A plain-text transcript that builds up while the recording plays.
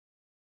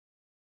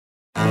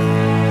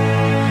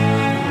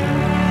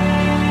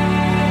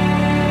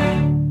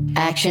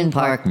Action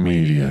Park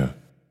Media.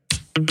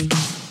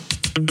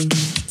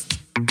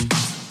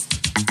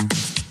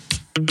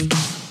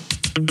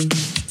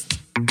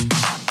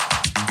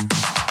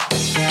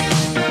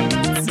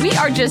 We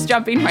are just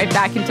jumping right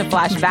back into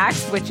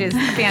flashbacks, which is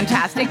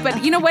fantastic.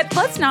 But you know what?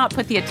 Let's not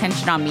put the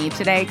attention on me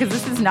today, because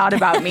this is not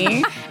about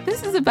me.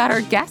 This is about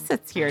our guest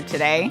that's here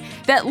today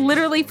that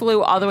literally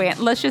flew all the way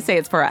in. Let's just say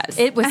it's for us.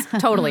 It was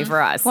totally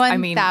for us.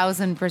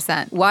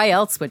 1,000%. Why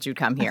else would you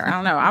come I here?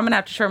 don't know. I'm going to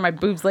have to show my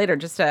boobs later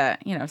just to,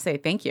 say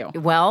thank you.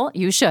 Well,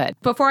 you should.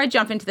 Before I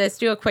jump into this,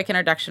 do a quick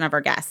introduction of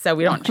our guest so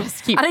we don't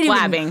just keep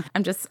blabbing.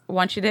 I just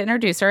want you to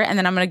introduce her, and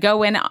then I'm going to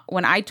go in.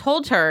 When I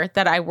told her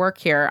that I work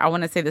here, I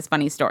want to say this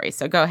funny story.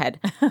 So go ahead.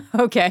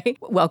 Okay.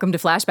 Welcome to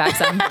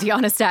Flashbacks. I'm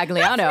Deanna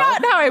Stagliano.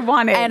 That's not how I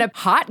wanted. And a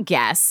hot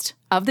guest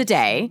of the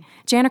day,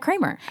 Jana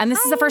Kramer. And this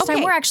is the first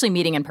time we're actually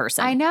meeting in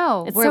person. I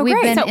know. It's We've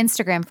great. been So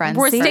Instagram friends.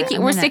 We're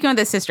sticking with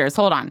the sisters.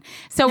 Hold on.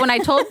 So when I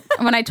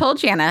told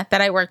Jana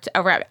that I worked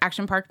over at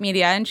Action Park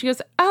Media, and she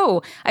goes,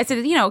 "Oh," I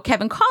said,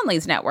 Kevin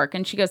Conley's network,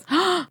 and she goes,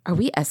 "Oh, are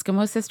we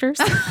Eskimo sisters?"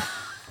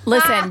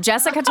 Listen,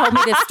 Jessica told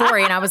me this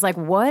story, and I was like,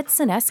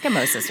 what's an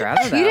Eskimo sister? I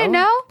don't know. You didn't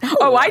know?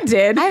 Oh, I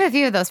did. I have a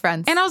few of those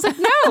friends. And I was like,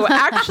 no,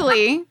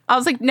 actually. I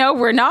was like, no,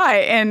 we're not.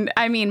 And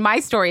I mean, my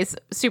story is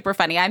super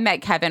funny. I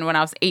met Kevin when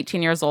I was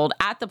 18 years old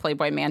at the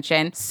Playboy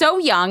Mansion. So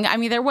young. I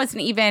mean, there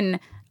wasn't even,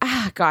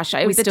 the text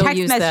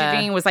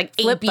messaging was like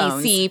flip ABC,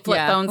 phones. flip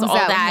Yeah. phones, was all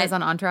that when that. he was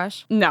on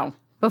Entourage? No.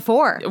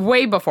 Before.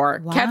 Way before.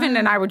 Wow. Kevin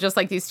and I were just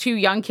like these two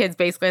young kids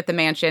basically at the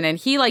mansion, and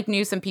he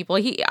knew some people.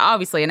 He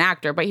obviously an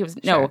actor, but he was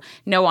no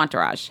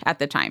entourage at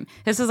the time.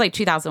 This was like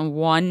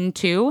 2001,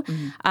 2.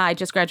 I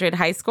just graduated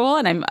high school,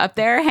 and I'm up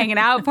there hanging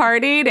out,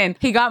 partied, and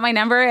he got my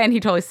number, and he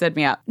totally stood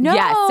me up. No.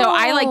 Yeah, so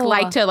I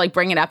like to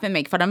bring it up and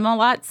make fun of him a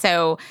lot.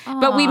 So,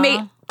 but we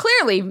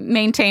clearly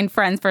maintained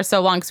friends for so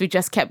long because we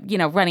just kept,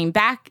 running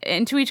back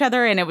into each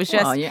other, and it was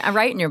just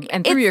right.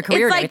 And through your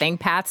career and like, everything,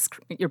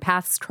 your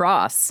paths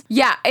cross.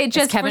 Yeah, it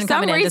just Is Kevin for some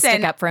coming in reason to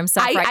stick up for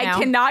himself right now? I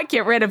cannot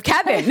get rid of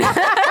Kevin.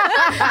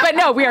 But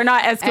no, we are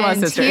not Eskimo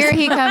And sisters. here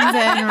he comes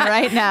in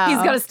right now. He's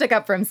got to stick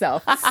up for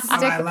himself.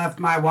 I left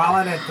my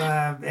wallet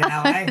in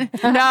LA.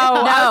 No,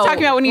 I was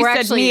talking about when you we're stood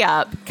actually- me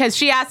up because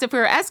she asked if we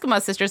were Eskimo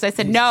sisters. I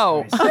said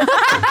no.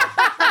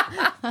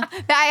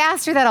 I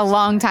asked her that a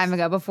long time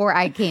ago before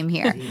I came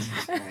here.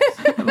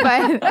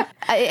 But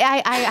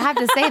I have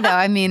to say, though,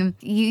 I mean,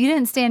 you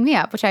didn't stand me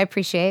up, which I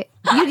appreciate.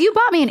 You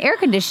bought me an air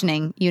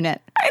conditioning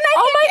unit.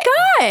 Oh my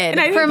God. And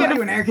I didn't get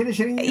You an air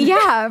conditioning unit?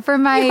 Yeah, for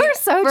my were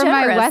so my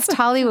generous. West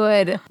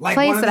Hollywood Like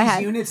place one of that I these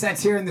had. units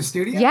that's here in the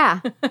studio? Yeah,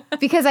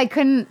 because I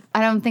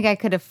don't think I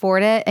could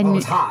afford it. And Oh, it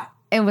was hot.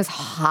 It was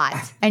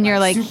hot. And you're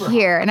like, super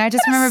here. And I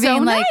just remember so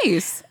being like,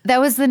 nice.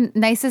 that was the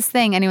nicest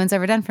thing anyone's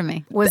ever done for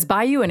me. Was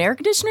buy you an air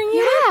conditioning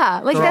unit?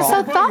 Yeah, like that's so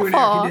I bought you an air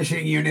thoughtful.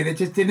 conditioning unit. It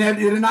just did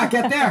not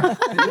get there.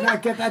 It did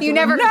not get that. You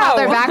never called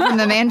her back from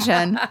the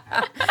mansion.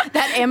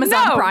 That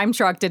Amazon No. Prime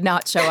truck did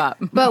not show up.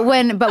 But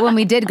when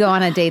we did go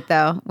on a date,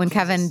 though, when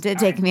Kevin did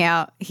take me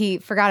out, he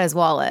forgot his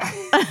wallet.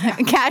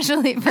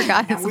 Casually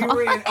forgot his We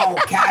wallet. were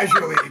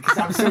casually, because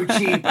I'm so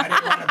cheap. I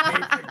didn't want to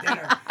pay for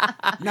dinner.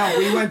 No,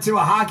 we went to a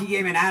hockey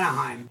game in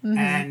Anaheim,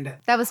 and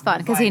That was fun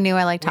because he knew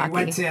I liked hockey. We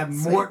went to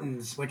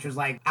Morton's, which was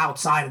like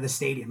outside of the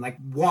stadium, like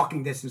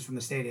walking distance from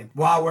the stadium.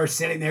 While we're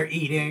sitting there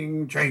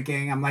eating,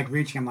 drinking, I'm like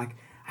reaching. I'm like,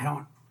 I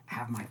don't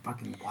have my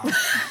fucking wallet.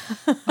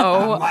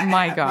 Oh My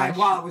my gosh.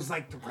 wallet was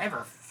like the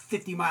river,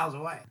 50 miles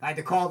away. I had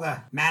to call the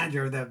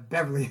manager of the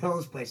Beverly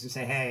Hills place and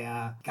say, hey,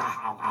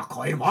 I'll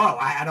call you tomorrow.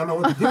 I don't know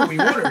what to do. We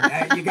ordered.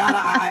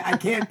 I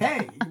can't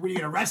pay. Were you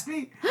going to arrest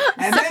me?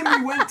 And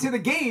then we went to the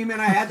game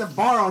and I had to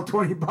borrow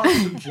 $20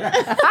 from Jeff.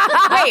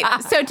 Wait,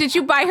 so did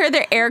you buy her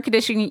the air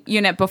conditioning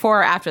unit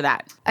before or after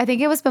that? I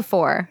think it was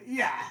before.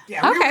 Yeah, we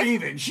were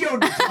even. She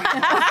owed me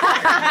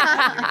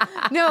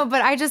 $20. No,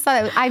 but I just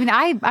thought.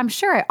 I'm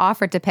sure I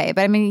offered to pay,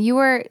 but I mean, you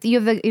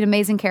have an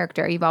amazing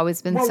character. You've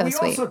always been Well, so we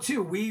sweet. also,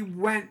 too, we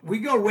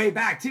go way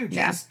back, too.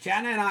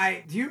 Jana and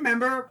I, do you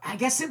remember, I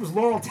guess it was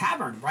Laurel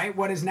Tavern, right?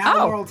 What is now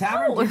Laurel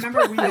Tavern? Do you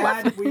remember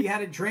we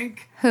had a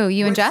drink? Who,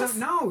 you and with Jess?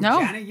 No, No.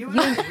 Jana, you and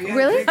I. We had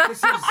Really? a drink.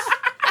 This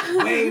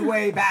is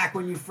way back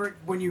when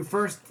you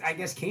first, I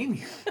guess, came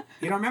here.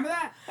 You don't remember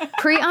that?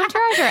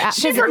 Pre-entourage or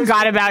after? She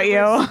forgot about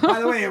you. By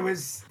the way, it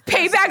was...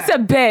 Payback's a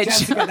bitch.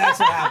 Jessica, that's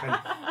what happened.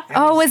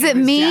 Was it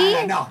me?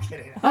 Jana. No,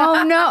 kidding.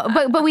 Oh no,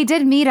 but we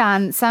did meet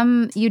on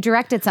some. You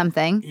directed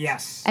something.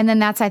 Yes. And then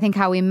that's I think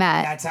how we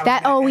met. That's how we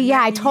met. Oh And yeah,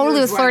 then I totally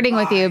years was flirting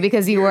went with you by.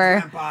 because you Years were.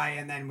 went by,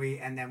 and then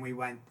we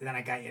went. Then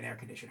I got you an air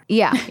conditioner.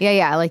 Yeah.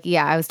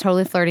 I was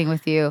totally flirting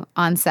with you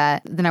on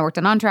set. Then I worked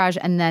on Entourage,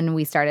 and then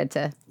we started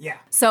to. Yeah.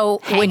 So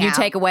when you out.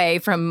 take away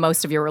from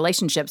most of your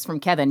relationships from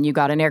Kevin, you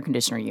got an air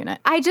conditioner unit.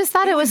 I just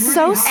thought it was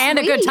so sweet. And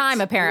a good time,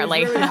 It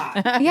apparently. was really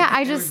hot. Yeah,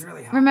 I It was just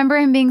really hot. remember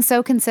him being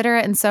so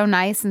considerate and so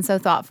nice and so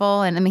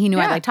thoughtful. And I mean, he knew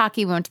I liked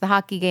hockey. We went to the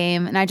hockey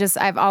game. And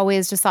I've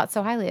always just thought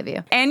so highly of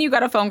you. And you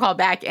got a phone call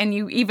back, and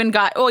you even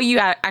got,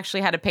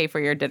 actually had to pay for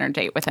your dinner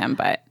date with him,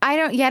 but. I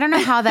don't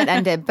know how that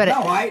ended, but.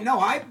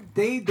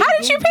 They how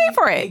did you pay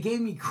for it? They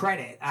gave me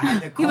credit. I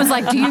had to call. He was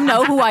like, do you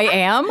know who I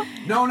am?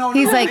 No.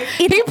 He's like,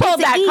 he pulled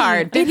that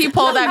card. Did he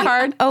pull that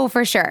card? Oh,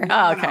 for sure.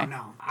 Oh, okay.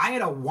 No. I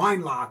had a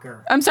wine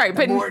locker. I'm sorry,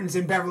 but Morton's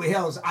in Beverly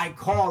Hills. I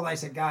called. I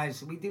said,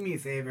 guys, will you do me a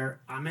favor?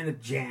 I'm in a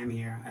jam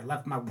here. I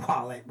left my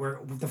wallet.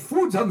 The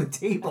food's on the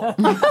table.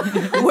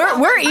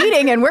 we're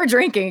eating and we're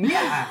drinking.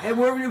 Yeah, it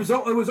was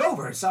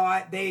over.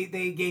 So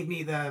they gave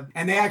me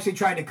and they actually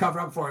tried to cover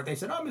up for it. They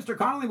said, oh, Mr.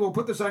 Connolly, we'll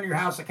put this on your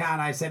house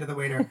account. I said to the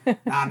waiter,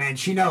 nah, man,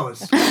 she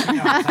knows.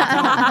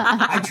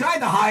 I tried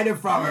to hide it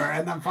from her,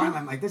 and then finally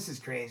I'm like, this is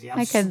crazy.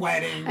 I'm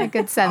sweating. I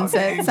could sense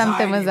it.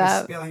 Something was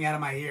up. Spilling out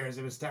of my ears.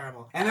 It was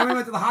terrible. And then we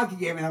went to the hockey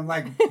game, and I'm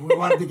like, we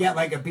wanted to get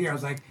like a beer. I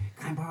was like,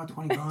 can I borrow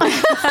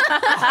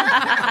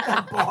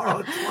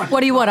 $20?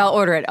 What do you want? I'll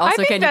order it. Also, I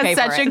think can you pay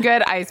that's for such it? a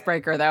good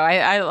icebreaker, though.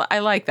 I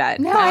like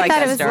that. No, I I like thought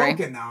that it was story.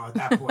 Broken now at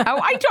that point.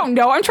 Oh, I don't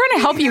know. I'm trying to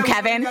help you,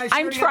 Kevin.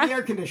 I'm trying. The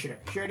air conditioner.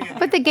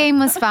 But the game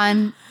was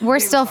fun. We're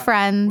still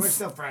friends. We're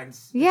still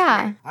friends.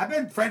 Yeah. I've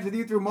been friends with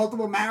you through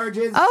multiple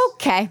marriages.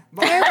 Okay.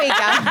 There we go.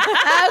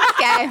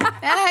 Okay.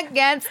 That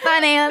gets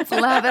funny. Let's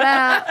love it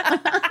up.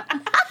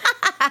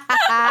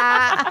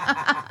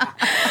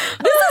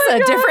 This is a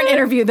different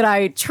interview than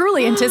I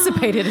truly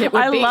anticipated it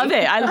would be.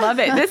 I love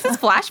it. This is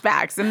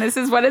flashbacks, and this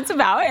is what it's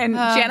about. And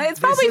Jana, it's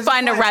probably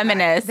fun to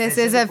reminisce. This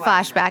is a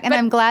flashback. And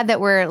I'm glad that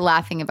we're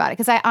laughing about it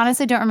because I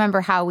honestly don't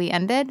remember how we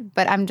ended,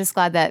 but I'm just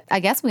glad that I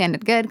guess we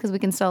ended good because we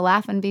can still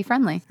laugh and be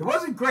friendly. It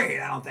wasn't great,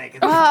 I don't think.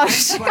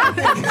 Shit.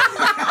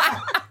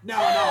 No.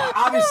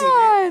 Obviously,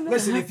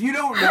 listen, if you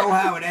don't know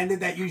how it ended,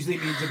 that usually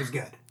means it was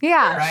good.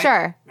 Yeah, right?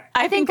 sure.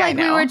 I think like I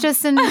know. we were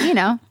just in,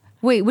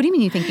 Wait, what do you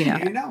mean you think you know?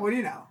 What do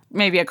you know?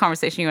 Maybe a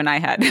conversation you and I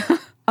had.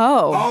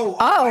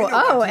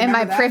 Oh, am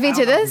I privy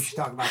to this? We should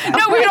talk about that.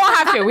 No, we don't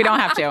have to. We don't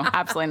have to.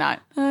 Absolutely not.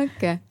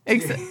 Okay.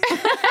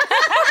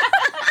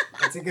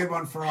 That's a good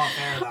one for off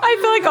air, though. I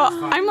feel like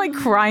I'm like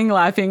crying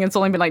laughing. It's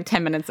only been like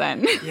 10 minutes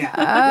in. Yeah.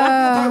 We'll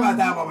talk about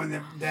that one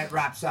when that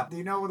wraps up. Do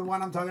you know the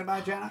one I'm talking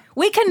about, Jana?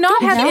 We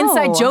cannot have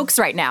inside jokes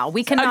right now.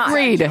 We cannot.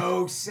 Agreed.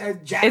 Jokes.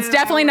 It's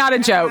definitely not a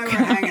joke. We were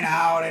hanging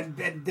out,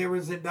 and there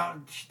was a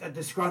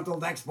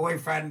disgruntled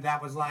ex-boyfriend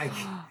that was like...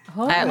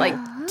 At like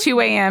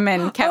 2 a.m.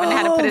 and Kevin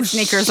had to put his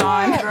sneakers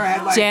on.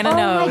 Jana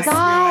knows. my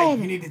God.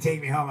 You need to take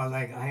me home. I was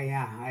like, oh,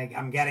 yeah,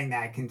 I'm getting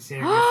that,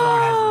 considering your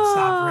phone hasn't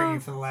stopped ringing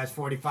for the last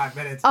 45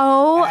 minutes.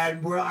 Oh.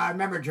 And I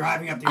remember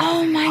driving up the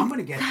road thinking, I'm going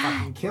to get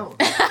fucking killed.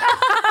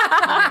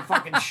 I'm going to get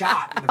fucking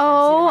shot in the front seat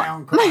of my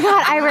own car. My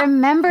God, I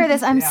remember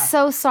this. I'm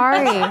so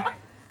sorry.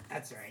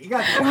 That's all right. You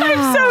got that.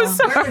 I'm so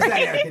sorry. Where is that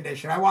air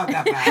conditioner? I want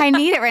that back. I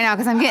need it right now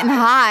because I'm getting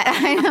hot.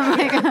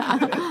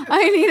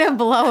 I need a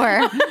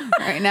blower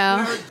right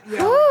now.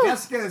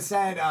 Jessica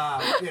said,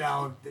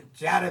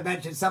 Jana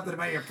mentioned something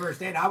about your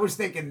first date. I was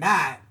thinking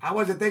that. I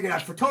wasn't thinking. I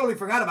totally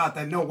forgot about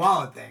the no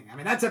wallet thing. I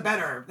mean, that's a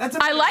better.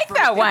 I like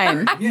that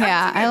one.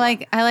 Yeah, I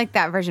like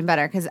that version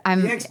better because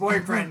I'm. The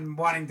ex-boyfriend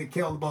wanting to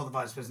kill both of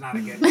us was not a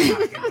good.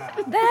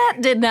 That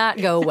did not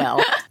go well.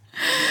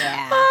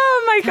 Yeah.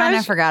 Oh my gosh. Kind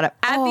of forgot it.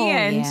 At the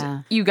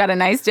end, you got a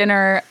nice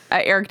dinner,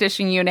 an air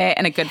conditioning unit,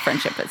 and a good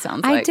friendship, it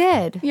sounds like. I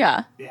did.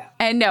 Yeah. Yeah.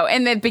 And no,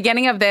 in the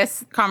beginning of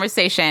this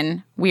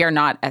conversation, we are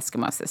not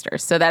Eskimo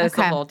sisters. So that is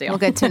the whole deal. Well,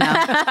 good to know.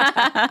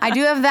 I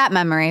do have that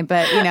memory,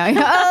 but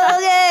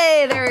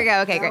okay, there we go.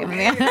 Okay, great.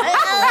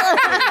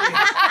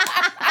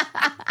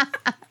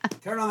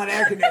 Turn on that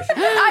air conditioner.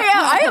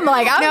 I am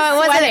like,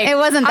 It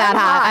wasn't that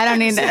hot. I don't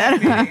need that.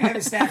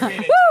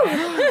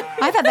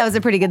 I thought that was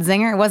a pretty good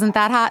zinger. It wasn't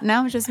that hot.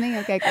 No, it's just me.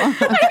 Okay, cool.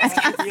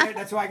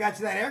 That's why I got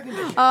you that air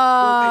conditioner.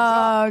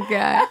 Oh,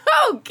 okay.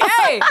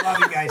 Okay. Love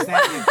you guys.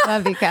 Thank you.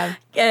 Love you, Kev.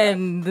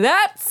 And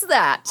that's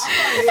that.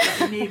 If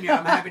you need me,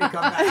 I'm happy to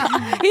come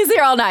back. He's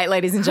here all night,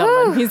 ladies and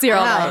gentlemen. He's here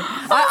all night.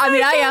 I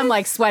mean, I am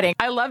like sweating.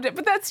 I loved it,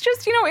 but that's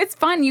just, it's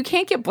fun. You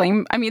can't get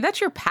blamed. I mean, that's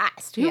your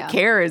past. Who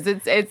cares?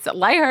 It's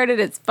lighthearted.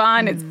 It's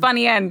fun. It's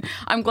funny. And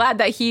I'm glad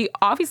that he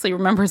obviously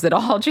remembers it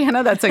all,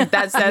 Jana. That says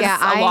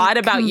a lot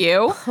about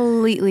you.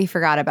 Completely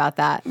forgot about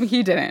that.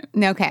 He didn't.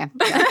 Okay.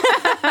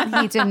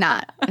 He did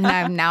not.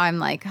 And I'm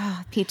like,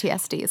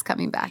 PTSD is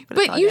coming back.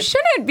 But you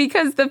shouldn't,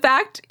 because the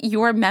fact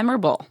you're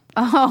memorable.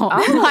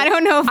 I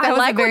don't know if that was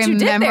like a very what you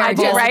did there,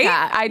 memorable, Jessica. Right?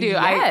 I do.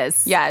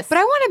 Yes. Yes. But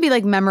I want to be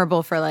like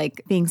memorable for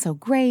like being so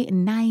great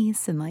and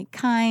nice and like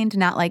kind,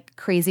 not like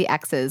crazy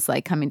exes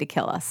like coming to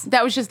kill us.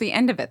 That was just the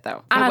end of it,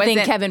 though. I don't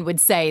think Kevin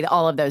would say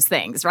all of those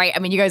things, right? I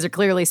mean, you guys are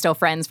clearly still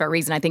friends for a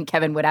reason. I think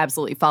Kevin would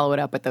absolutely follow it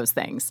up with those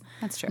things.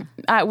 That's true.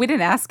 We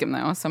didn't ask him,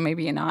 though, so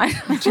maybe you're not.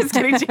 Just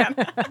kidding,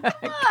 Jana.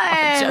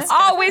 Just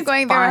always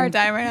going through a hard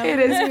time right now. It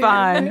is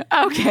fun.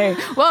 Okay.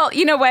 Well,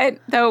 you know what,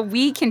 though?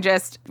 We can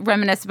just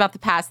reminisce about the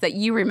past that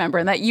you remember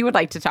and that you would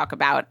like to talk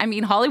about. I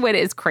mean, Hollywood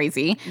is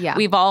crazy. Yeah.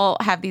 We've all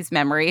have these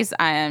memories.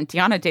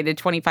 Deanna dated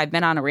 25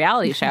 men on a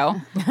reality show.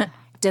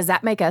 Does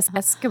that make us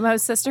Eskimo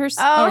sisters?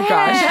 Oh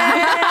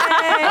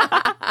gosh.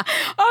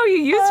 Oh,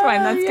 you used one.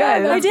 That's good. I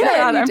That's did good. it.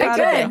 I'm You did proud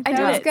of good. you. I did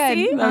That was it. good.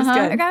 See? That was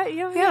good. I got,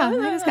 Yeah,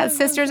 I just got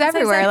sisters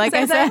everywhere, like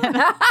I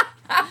said.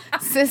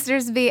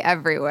 Sisters be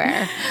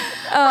everywhere.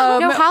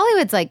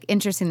 Hollywood's like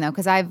interesting though,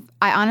 because I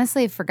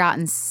honestly have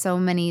forgotten so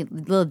many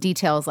little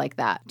details like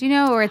that. Do you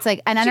know? Or it's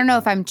like, and I don't know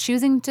if I'm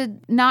choosing to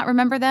not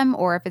remember them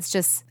or if it's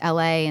just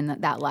LA and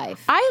that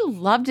life. I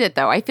loved it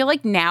though. I feel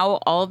like now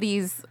all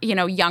these,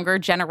 younger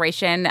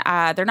generation,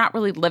 they're not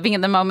really living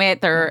in the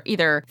moment. They're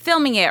either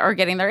filming it or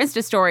getting their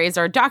Insta stories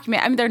or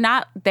document. I mean, they're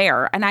not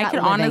there. And I Not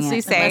can living honestly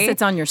it. say, Unless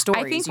it's on your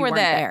stories, I think you we're weren't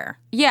there.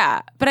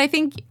 Yeah, but I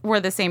think we're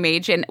the same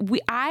age, and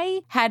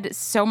I had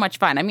so much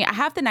fun. I mean,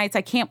 half the nights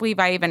I can't believe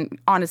I even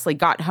honestly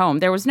got home.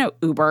 There was no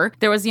Uber.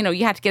 There was,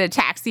 you had to get a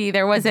taxi.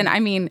 There wasn't. I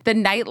mean, the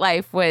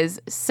nightlife was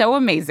so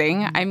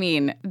amazing. I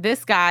mean,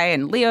 this guy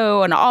and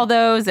Leo and all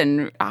those,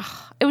 and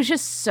it was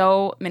just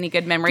so many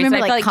good memories.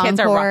 Remember and I like feel like kids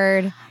are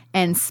Concord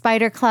and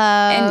Spider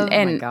Club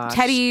and gosh.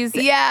 Teddy's.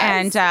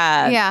 Yes.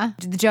 And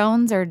the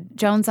Jones or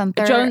Jones on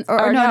Third. Jones-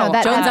 or no,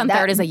 Jones on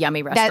Third is a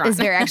yummy restaurant. That is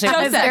very actually.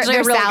 Joseph's. their Actually a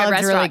really good salad's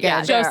really restaurant. good.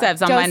 Yeah,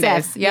 Joseph's on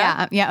Mondays.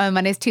 Yeah. On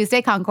Mondays,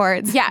 Tuesday,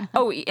 Concord's. Yeah.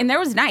 Oh, and there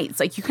was nights.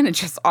 Like, you couldn't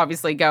just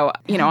obviously go,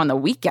 on the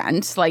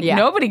weekend. Like,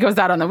 nobody goes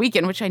out on the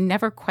weekend, which I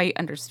never quite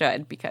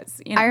understood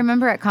because, I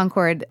remember at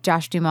Concord,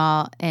 Josh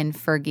Duhamel and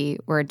Fergie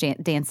were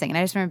dancing. And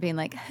I just remember being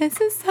like,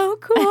 this is so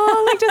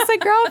cool. Like, just a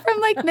girl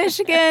from, like,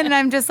 Michigan. And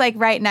I'm just, like,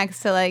 right next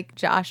to, like,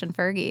 Josh and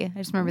Fergie. I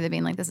just remember them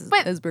being like, this is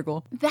pretty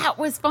cool. that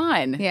was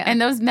fun. Yeah. And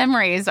those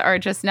memories are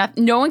just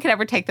no one could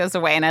ever take those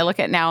away. And I look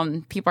at now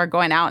and people are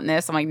going out in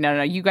this. I'm like,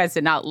 no, you guys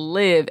did not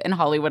live in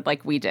Hollywood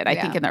like we did. I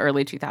think in the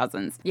early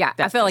 2000s. Yeah,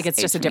 I feel like it's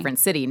just a different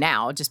city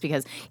now just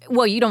because,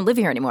 you don't live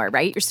here anymore,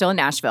 right? You're still in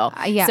Nashville.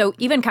 Yeah. So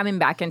even coming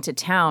back into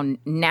town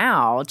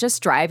now,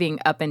 just driving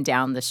up and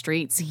down the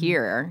streets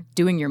here,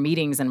 doing your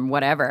meetings and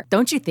whatever,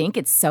 don't you think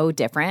it's so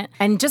different?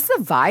 And just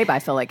the vibe, I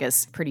feel like,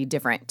 is pretty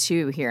different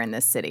too here in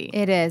this city.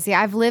 It is.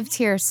 Yeah, I've lived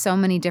here so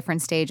many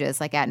different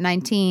stages, like at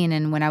 19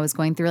 and when I was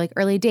going through like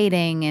early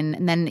dating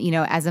and then,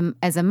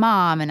 as a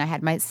mom and I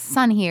had my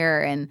son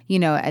here and,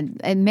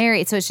 and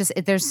married. So it's just,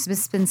 there's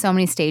just been so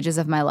many stages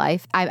of my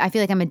life. I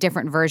feel like I'm a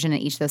different version in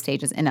each of those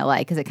stages in LA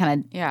because it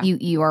kind of,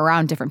 you are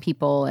around different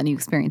people and you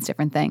experience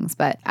different things.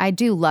 But I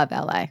do love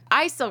LA.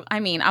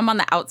 I'm on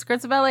the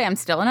outskirts of LA. I'm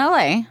still in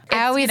LA.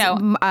 I always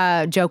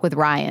joke with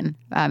Ryan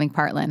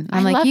McPartland.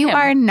 I'm love like, you him.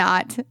 are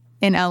not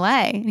in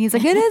LA. And he's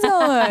like, it is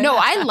LA. No,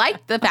 I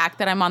like the fact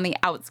that I'm on the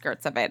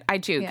outskirts of it. I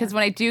do. Because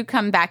when I do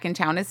come back in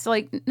town, it's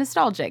like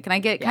nostalgic and I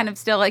get kind of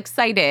still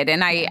excited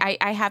and I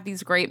have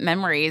these great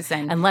memories.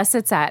 And Unless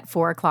it's at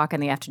 4:00 in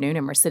the afternoon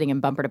and we're sitting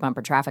in bumper to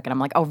bumper traffic and I'm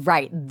like, oh,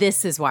 right,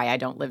 this is why I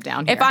don't live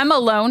down here. if I'm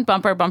alone,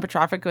 bumper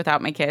traffic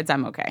without my kids,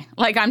 I'm okay.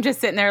 Like, I'm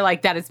just sitting there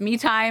like, that is me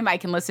time. I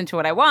can listen to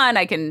what I want.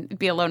 I can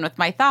be alone with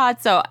my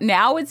thoughts. So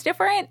now it's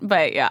different.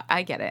 But yeah,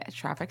 I get it.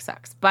 Traffic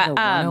sucks. But the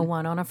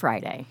 101 on a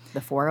Friday,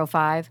 the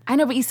 405. I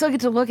know, but you still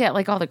get to look at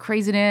like all the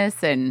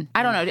craziness and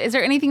I don't know. Is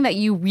there anything that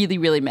you really,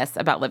 really miss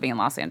about living in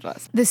Los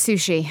Angeles? The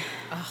sushi.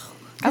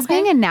 Because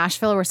being in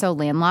Nashville, we're so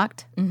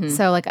landlocked.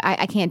 So like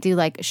I can't do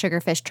like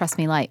sugarfish, trust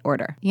me light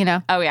order,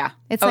 Oh, yeah.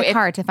 It's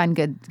hard to find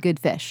good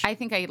fish. I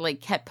think I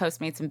like kept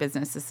Postmates in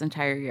business this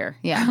entire year.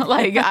 Yeah.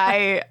 Like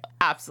I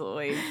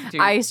absolutely do.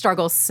 I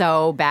struggle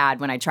so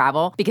bad when I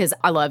travel because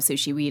I love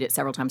sushi. We eat it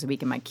several times a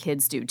week and my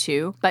kids do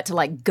too. But to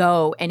like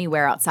go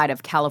anywhere outside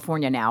of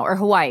California now or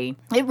Hawaii,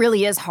 it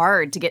really is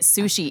hard to get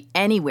sushi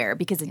anywhere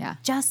because it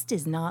just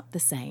is not the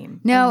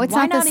same. No, And it's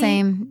why not the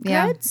same. Eat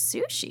Yeah. good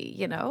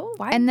sushi,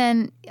 Why? And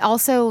then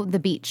also the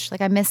beach.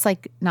 Like I miss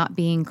like not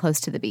being close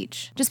to the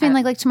beach. Just being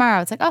like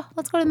tomorrow. It's like, oh,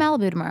 let's go to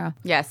Malibu tomorrow.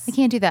 Yes. I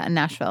can't do that in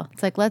Nashville.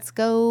 It's like, let's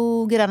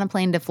go get on a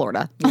plane to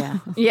Florida.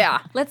 Yeah.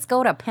 Let's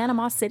go to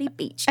Panama City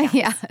Beach.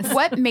 Yeah.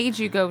 What made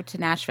you go to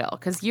Nashville?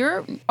 Because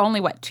you're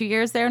only, 2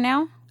 years there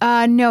now?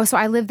 No, so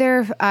I lived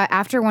there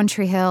after One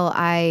Tree Hill.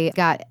 I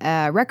got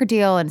a record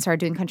deal and started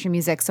doing country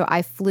music. So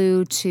I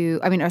flew to,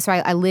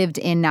 I lived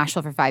in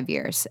Nashville for 5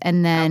 years.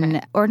 And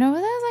then, that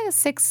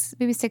was like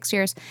maybe 6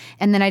 years.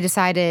 And then I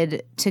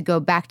decided to go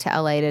back to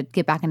LA to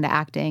get back into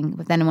acting.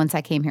 But then once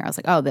I came here, I was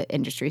like, oh, the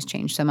industry's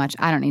changed so much.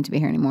 I don't need to be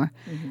here anymore.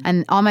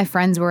 And all my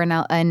friends were in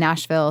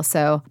Nashville.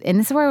 And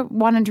this is where I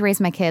wanted to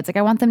raise my kids. Like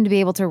I want them to be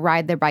able to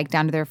ride their bike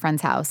down to their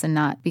friend's house and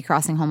not be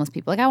crossing homeless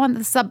people. Like I want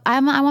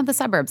the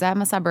suburbs.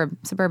 I'm a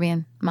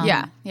suburban mom.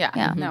 Yeah.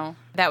 No,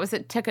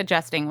 it took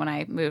adjusting when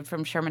I moved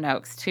from Sherman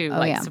Oaks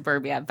to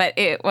suburbia, but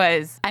it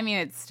was,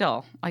 it's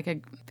still like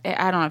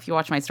I don't know if you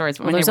watch my stories,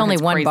 but there's only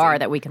one bar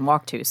that we can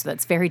walk to, so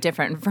that's very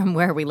different from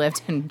where we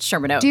lived in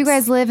Sherman Oaks. Do you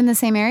guys live in the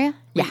same area?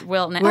 Yeah. We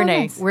will now.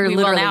 We're we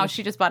will now.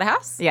 She just bought a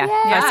house. Yeah.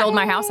 I sold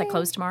my house. I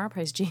closed tomorrow.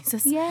 Praise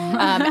Jesus.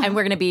 Yeah. And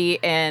we're going to be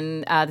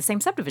in the same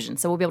subdivision,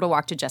 so we'll be able to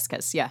walk to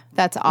Jessica's. Yeah.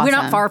 That's awesome. We're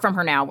not far from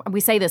her now. We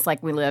say this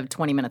like we live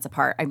 20 minutes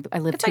apart. I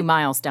live 2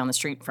 miles down the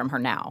street from her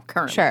now,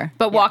 currently. Sure.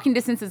 But walking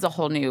distance is a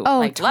whole new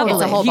totally. level.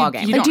 It's a whole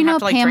ballgame. You But don't do you know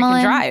have to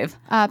Pamela? drink and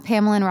drive.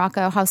 Pamela and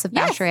Rocco, House of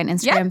Basher on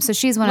Instagram. Yeah. So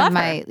she's one Love of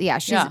my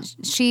her.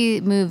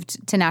 She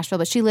moved to Nashville,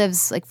 but she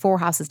lives like 4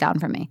 houses down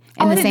from me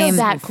I didn't know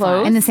that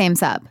close. in the same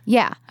sub.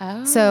 Yeah.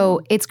 So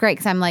it's great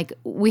because I'm like,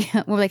 we're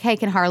like, hey,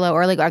 can Harlow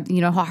or like,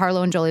 you know, how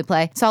Harlow and Jolie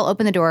play. So I'll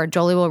open the door.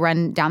 Jolie will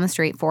run down the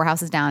street, 4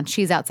 houses down.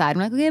 She's outside.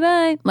 I'm like, okay,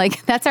 bye.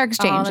 Like that's our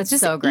exchange. that's It's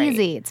just so great.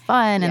 easy. It's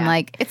fun. And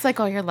like, It's like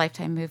all your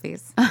Lifetime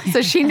movies.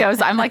 So she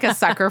knows I'm like a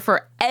sucker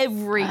for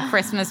every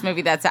Christmas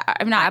movie that's out.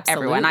 I'm not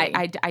everyone.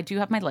 I do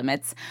have my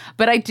limits,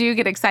 but I do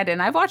get excited.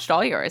 And I've watched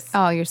all yours.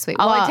 oh, you're sweet.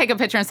 I'll Well, like take a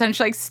picture and send. She's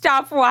like,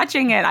 stop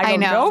watching it. I go,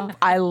 know. nope.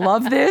 I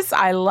love this.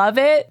 I love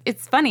it.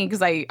 It's funny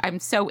because I'm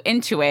so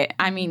into it.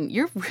 I mean,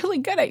 you're really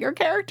good at your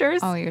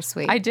characters. Oh, you're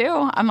sweet. I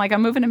do. I'm like,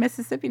 I'm moving to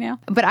Mississippi now.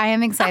 But I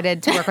am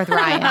excited to work with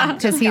Ryan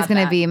because he's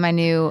going to be my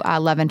new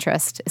love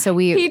interest. So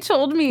He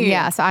told me.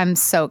 yeah. So I'm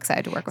so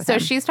excited to work with So him.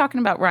 she's talking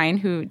about Ryan,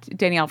 who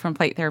Danielle from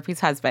Plate Therapy's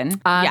husband,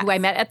 Who I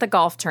met at the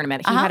golf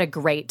tournament. He had a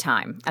great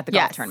time at the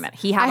golf Yes. tournament.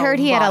 He had I heard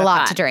he had a of lot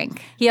fun. to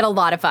drink. He had a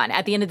lot of fun.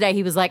 At the end of the day,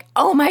 he was like,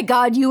 "Oh my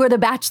God, you were the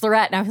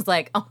Bachelorette," and I was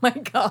like, "Oh my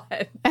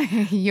God,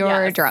 You're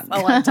Yes, drunk. a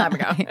long time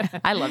ago."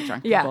 I love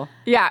drunk Yeah, people.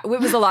 yeah, it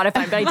was a lot of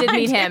fun. But I did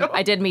meet him.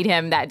 I did meet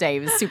him that day. He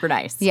was super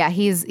nice. Yeah,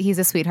 he's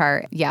a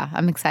sweetheart. Yeah,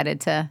 I'm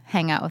excited to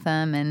hang out with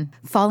him and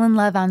fall in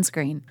love on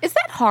screen. Is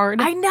that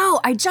hard? I know.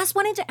 I just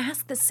wanted to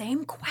ask the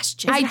same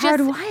question. I hard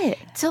just what?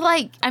 to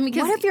like. I mean,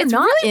 because What if you're it's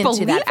not really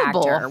into that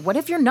believable. actor? What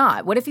if you're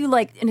not? What if you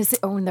like, and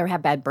when they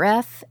have bad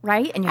breath,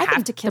 right? And you I have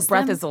think to kiss the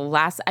breath them? is the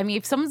last. I mean,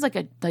 if someone's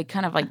like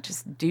kind of like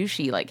just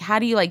douchey, like how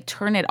do you like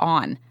turn it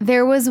on?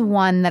 There was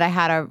one that I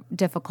had a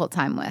difficult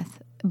time with.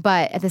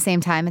 But at the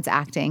same time, it's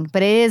acting.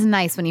 But it is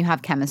nice when you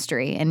have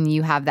chemistry and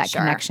you have that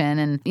connection.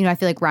 And, you know, I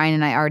feel like Ryan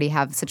and I already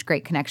have such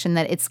great connection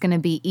that it's going to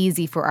be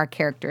easy for our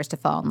characters to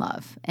fall in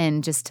love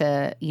and just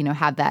to, you know,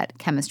 have that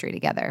chemistry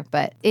together.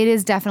 But it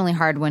is definitely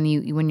hard when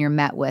you're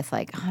met with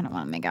like, oh, I don't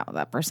want to make out with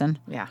that person.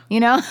 Yeah. You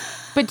know?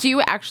 But do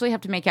you actually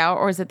have to make out,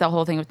 or is it the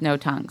whole thing with no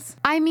tongues?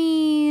 I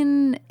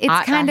mean, it's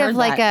I kind of heard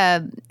like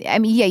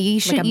you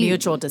should. Like a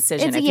mutual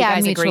decision. It's, If you yeah,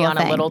 guys mutual agree on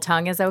thing. a little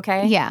tongue is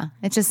okay. Yeah,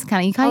 it's just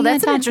kind of you kind Oh, of.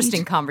 that's an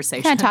interesting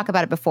conversation. Kind of talk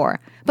about it before,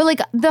 but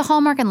like the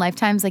Hallmark and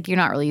Lifetimes, like you're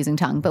not really using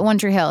tongue. But One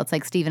Tree Hill, it's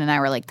like Steven and I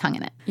were like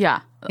tonguing it.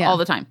 Yeah, all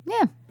the time.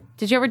 Yeah,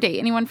 Did you ever date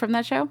anyone from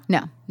that show?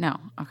 no. No.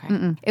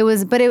 Okay. It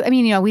was, but I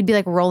mean, you know, we'd be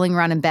like rolling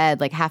around in bed,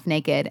 like half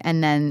naked,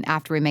 and then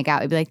after we make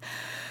out, we'd be like,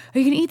 "Are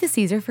you gonna eat the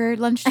Caesar for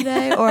lunch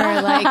today?" Or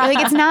like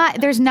it's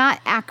not. There's not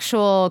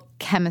actual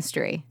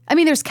chemistry. I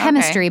mean, there's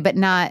chemistry, but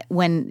not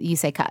when you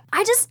say cut.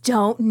 I just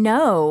don't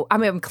know. I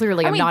mean,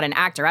 clearly I'm not an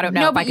actor. I don't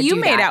know No, if I but could you do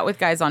made that. out with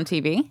guys on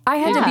TV. I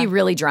had to be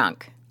really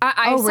drunk.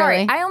 Sorry,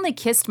 really? I only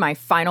kissed my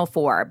final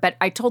 4, but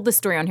I told this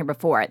story on here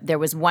before. There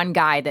was one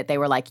guy that they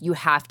were like, you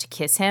have to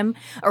kiss him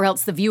or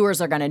else the viewers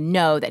are going to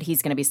know that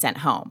he's going to be sent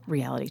home.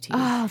 Reality TV.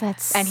 Oh,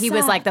 that's And he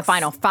was like the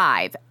final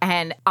 5.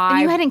 And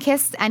You hadn't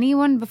kissed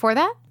anyone before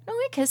that? No,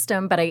 I kissed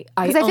him, but I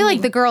Because I feel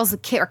like the girls are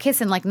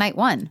kissing like night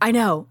one. I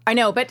know,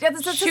 but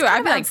that's Shoot,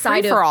 I'd be like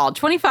free for all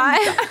 25.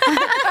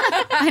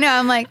 I know.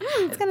 I'm like,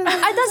 it's gonna.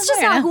 That's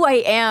just not who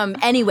I am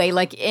anyway,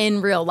 like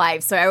in real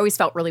life. So I always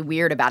felt really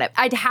weird about it.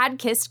 I'd had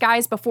kissed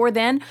guys before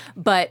then,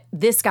 but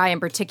this guy in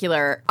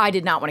particular, I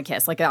did not want to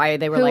kiss. Like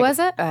they were Who like, was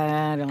it?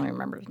 I don't even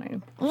remember his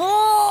name.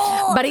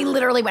 But he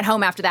literally went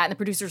home after that, and the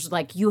producers were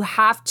like, you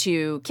have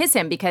to kiss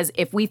him because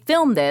if we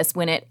film this,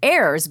 when it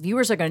airs,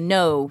 viewers are going to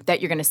know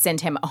that you're going to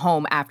send him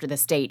home after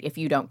this date if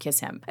you don't kiss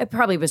him. It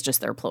probably was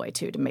just their ploy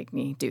too to make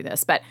me do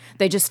this, but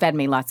they just fed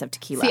me lots of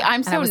tequila. See,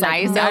 I'm And I so was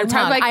like, nice. no I'm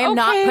tongue. like, I am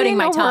not okay, putting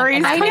my no tongue worries.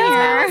 in I that know.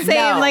 man's mouth.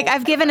 Same. No. Like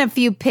I've given a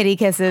few pity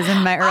kisses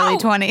in my early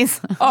 20s.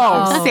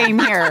 Oh, same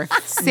here.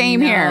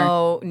 Same here.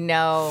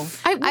 No.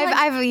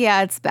 I've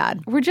yeah, it's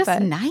bad. We're just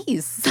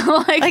nice.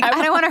 like, Like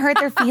I don't want to hurt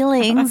their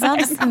feelings. I'll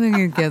just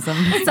kiss them.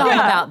 It's all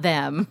about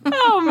them.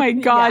 oh my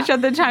gosh.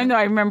 At the time, though,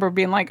 I remember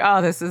being like,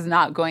 oh, this is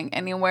not going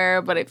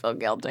anywhere, but I feel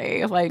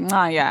guilty. Like,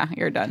 oh, yeah,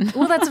 you're done.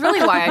 Well, that's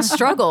really why I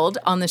struggled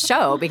on the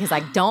show because I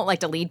don't like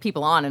to lead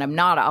people on and I'm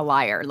not a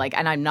liar.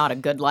 And I'm not a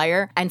good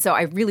liar. And so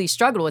I really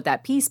struggled with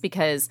that piece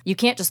because you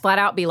can't just flat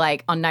out be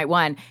like on night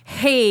one,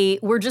 hey,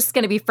 we're just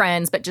going to be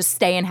friends, but just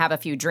stay and have a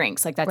few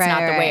drinks. Like that's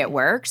not the way it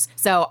works.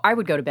 So I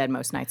would go to bed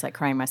most nights like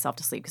crying myself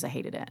to sleep because I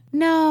hated it.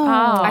 No.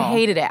 I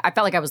hated it. I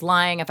felt like I was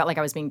lying. I felt like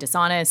I was being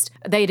dishonest.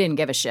 They didn't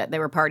give a shit. They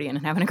were partying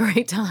and having a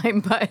great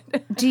time. But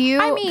Do you?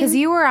 Because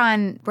you were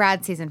on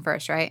Brad's season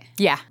first, right?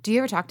 yeah. Do you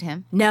ever talk to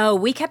him? No,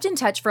 we kept in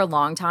touch for a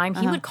long time.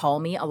 He would call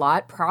me a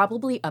lot,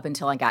 probably up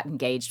until I got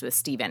engaged with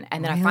Steven.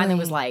 And then I finally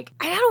was like,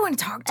 I don't want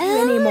to talk to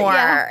you anymore.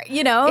 yeah.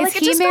 You know, Is like it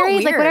he just felt married?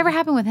 Like weird. whatever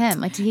happened with him?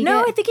 Like did he No,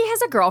 get? I think he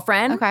has a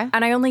girlfriend. Okay.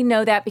 And I only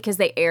know that because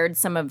they aired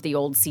some of the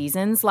old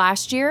seasons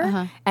last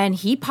year. And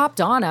he popped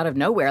on out of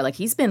nowhere. Like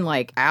he's been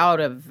like out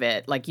of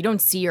it. Like you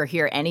don't see or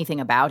hear anything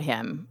about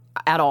him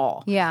at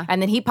all. Yeah.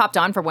 And then he popped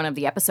on for one of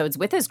the episodes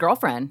with his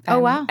girlfriend. Oh,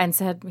 wow. And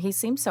said he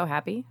seems so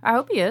happy. I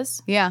hope he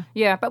is. Yeah.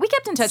 Yeah. But we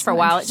kept in touch for a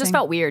while. It just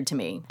felt weird to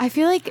me. I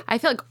feel like I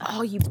feel like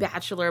all you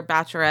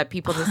bachelorette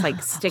people just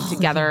like stick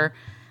together.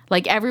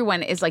 Like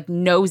everyone is like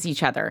knows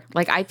each other.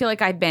 Like I feel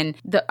like I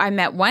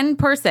met one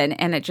person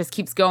and it just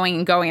keeps going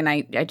and going, and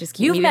I just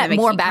keep You've meeting met them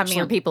and more keep coming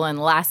Bachelor in. people in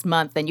the last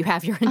month than you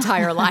have your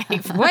entire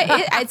life. What?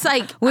 It's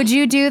like, Would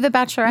you do the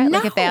Bachelorette?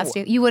 Like if they asked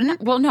you, you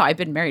wouldn't. well, no, I've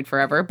been married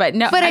forever, but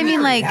no. But I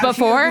mean, like How'd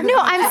she before. do No,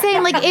 I'm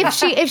saying like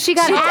if she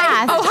got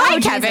asked. Oh, hi,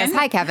 Jesus. Kevin.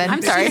 Hi, Kevin.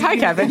 I'm sorry. Hi,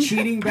 Kevin.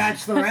 Cheating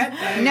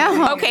bachelorette?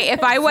 No. Okay,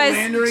 if I was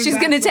Philandering She's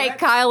going to bachelorette? take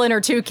Kyle and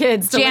her 2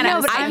 kids to Jana,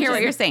 live. I hear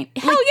what you're saying.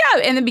 Hell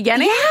yeah! In the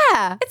beginning,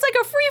 Yeah. it's like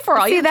a free for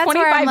all. See, You have that's where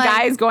 25 I'm like-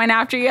 guys going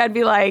after you. I'd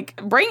be like,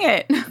 bring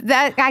it.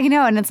 That I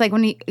know, and it's like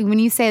when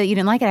you say that you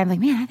didn't like it, I'm like,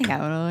 man, I think I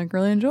would have like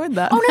really enjoyed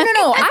that. Oh,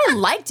 no. I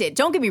liked it.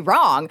 Don't get me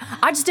wrong.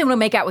 I just didn't want to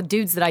make out with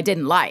dudes that I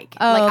didn't like.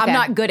 Oh, like, okay. I'm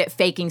not good at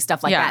faking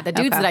stuff like Yeah, that. The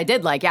dudes okay. that I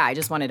did like, I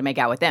just wanted to make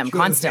out with them Go to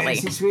the constantly.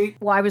 fantasy suite?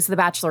 Well, I was the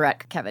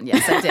Bachelorette, Kevin.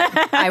 Yes, I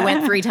did. I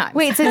went 3 times.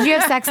 Wait, so did you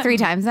have sex 3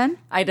 times then?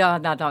 I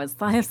don't know. I'm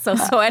so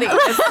sweaty.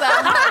 It's so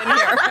hot in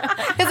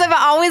here. Because I've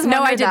always No, I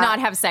wondered did that. not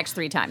have sex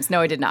 3 times.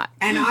 No, I did not.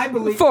 And I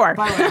believe 4.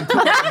 By the way, I'm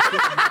totally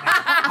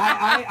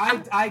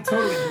I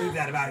totally believe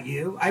that about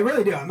you. I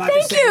really do. I'm not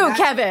just Thank saying you, that.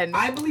 Kevin.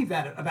 I believe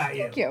that about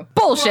you. Thank you.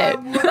 Bullshit.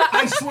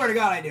 I swear to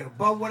God, I do.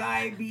 But would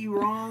I be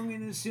wrong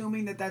in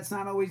assuming that that's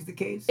not always the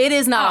case? It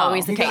is not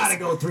always the You case. gotta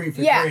go 3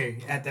 for Yeah.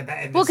 3 at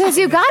the Well, because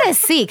you gotta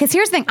see. Because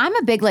here's the thing, I'm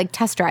a big like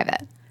test drive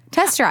it.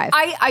 Test drive.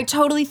 I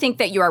totally think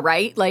that you are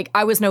right. Like,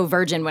 I was no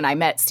virgin when I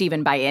met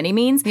Steven by any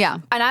means. Yeah.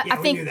 And I Yeah,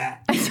 we think knew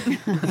that.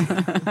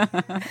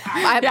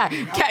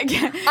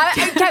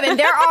 Kevin,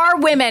 there are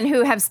women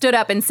who have stood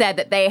up and said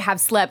that they have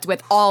slept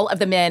with all of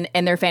the men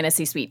in their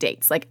fantasy suite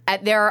dates. Like,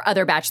 there are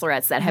other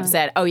bachelorettes that have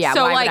said, "Oh yeah,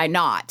 why would I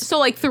not?" So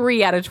like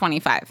 3 out of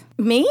 25.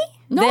 Me?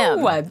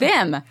 No,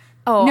 them.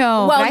 Oh,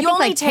 no, Well, but I you think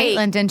only like take.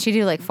 Caitlyn, didn't she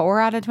do like 4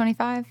 out of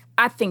 25?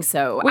 I think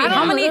so. Wait, I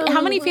how don't many? know.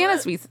 How many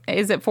fantasies?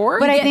 Is it 4?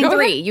 But I Yeah, think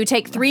 3. You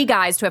take 3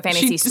 guys to a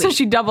fantasy suite. So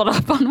she doubled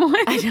up on one.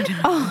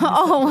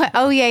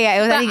 Oh yeah.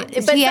 It was, I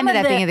think but she some ended of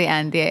up the- being at the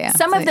end. Yeah.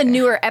 Some So, of the yeah.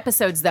 newer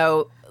episodes,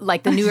 though,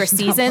 like the newer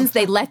seasons,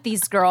 they let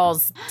these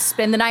girls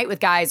spend the night with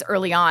guys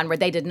early on where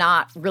they did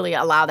not really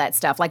allow that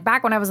stuff. Like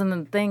back when I was in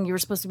the thing, you were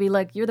supposed to be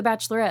like, you're the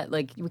bachelorette.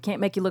 Like, we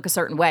can't make you look a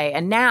certain way.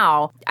 And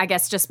now, I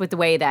guess just with the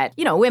way that,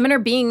 women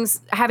are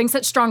having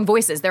such strong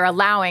voices, they're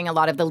allowing a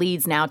lot of the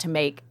leads now to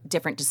make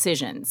different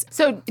decisions.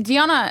 So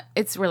Deanna,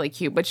 it's really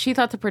cute, but she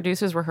thought the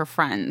producers were her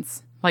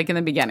friends, like in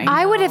the beginning.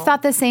 I would have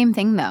thought the same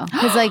thing though,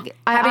 because like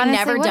I Having honestly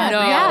never would. done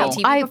Yeah,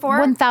 reality TV I before?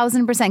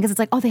 1000%, because it's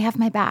like, oh, they have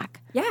my back.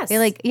 Yes. They're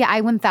like, yeah,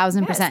 I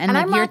 1000%, Yes. and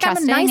like I'm you're like, I'm a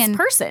trusting nice and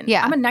person.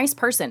 Yeah, I'm a nice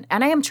person,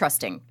 and I am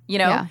trusting.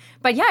 Yeah.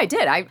 But yeah, I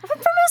did. I'm from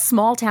a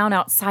small town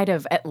outside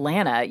of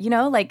Atlanta.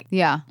 Like.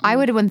 yeah. I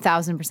would have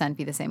 1000%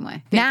 be the same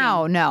way.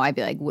 Now, no, I'd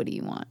be like, what do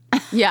you want?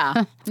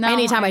 yeah. No,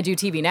 Anytime I do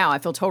TV now, I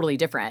feel totally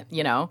different,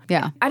 Yeah.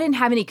 I didn't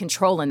have any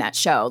control in that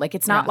show. Like,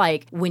 it's not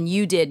like when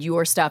you did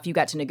your stuff, you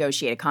got to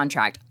negotiate a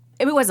contract.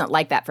 It wasn't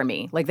like that for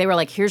me. Like, they were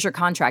like, here's your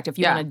contract. If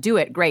you Yeah. want to do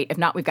it, great. If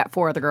not, we've got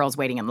 4 other girls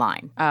waiting in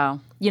line. Oh.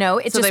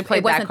 It's So just, they played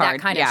it wasn't that that,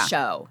 card. kind Yeah. of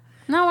show.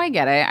 No, I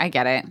get it. And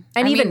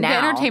I even mean,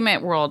 now- the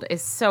entertainment world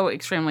is so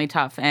extremely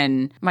tough.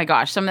 And my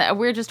gosh, we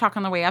were just talking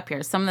on the way up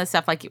here. Some of the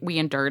stuff like we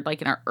endured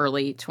like in our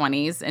early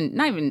 20s and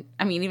not even,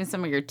 even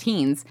some of your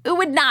teens, it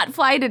would not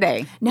fly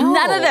today. No,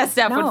 None of that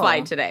stuff would no.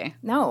 fly today.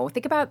 No,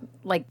 think about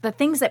like the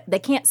things that they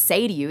can't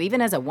say to you, even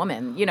as a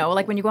woman,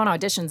 like when you go on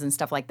auditions and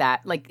stuff like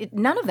that. Like,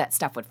 none of that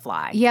stuff would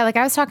fly. Yeah, like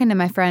I was talking to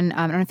my friend,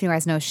 I don't know if you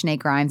guys know Shanae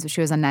Grimes, but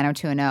she was on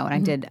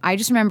 90210, and I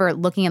just remember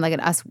looking at like an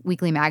Us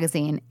Weekly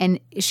magazine, and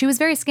she was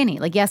very skinny.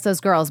 Like, yes, those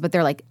girls, but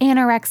they're like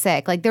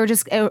anorexic. Like, they were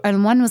just,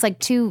 and one was like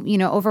too,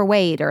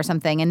 overweight or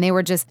something, and they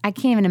were just, I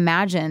can't even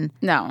imagine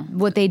No.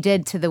 what they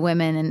did to the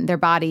women and their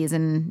bodies.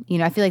 And,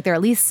 I feel like they're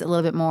at least a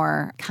little bit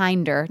more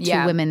kinder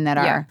to women that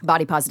are.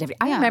 body positivity.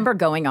 I remember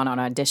going on an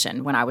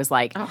audition when I was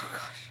like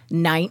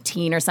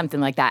 19 or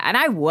something like that. And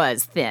I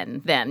was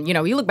thin then.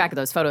 You look back at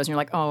those photos and you're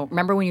like, oh,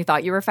 remember when you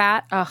thought you were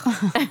fat?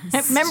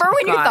 Remember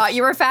when you thought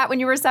you were fat when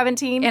you were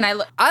 17? And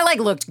I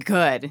looked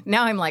good.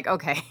 Now I'm like,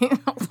 okay.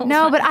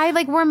 No, but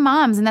we're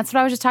moms, and that's what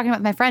I was just talking about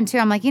with my friend too.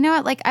 I'm like, you know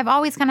what? Like, I've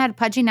always kind of had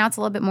pudgy. Now it's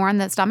a little bit more on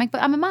the stomach,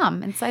 but I'm a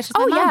mom, and so it's just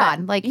my mom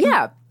bod. Like,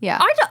 yeah. Yeah.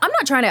 I'm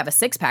not trying to have a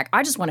 6-pack.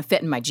 I just want to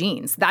fit in my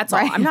jeans. That's all.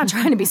 I'm not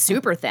trying to be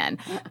super thin.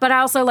 But I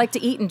also like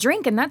to eat and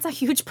drink, and that's a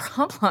huge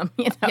problem,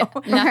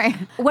 Right.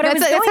 What I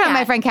was that's going how at-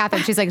 my friend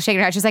Catherine, she's like shaking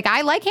her head. She's like,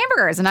 I like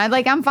hamburgers, and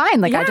I'm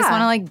fine. Like, I just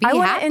want to like be I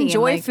wanna happy. and,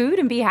 enjoy like- food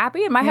and be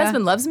happy. And my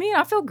husband loves me, and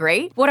I feel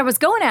great. What I was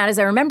going at is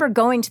I remember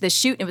going to the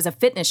shoot, and it was a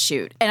fitness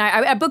shoot. And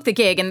I booked the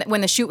gig, and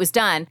when the shoot was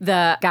done,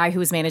 the guy who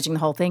was managing the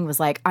whole thing was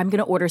like, I'm going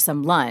to order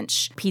some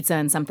lunch, pizza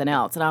and something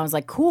else. And I was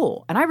like,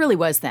 cool. And I really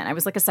was thin. I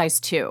was like a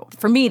size 2.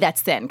 For me,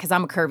 that's thin because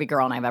I'm a curvy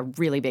girl and I have a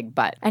really big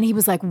butt. And he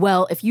was like,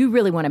 well, if you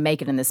really want to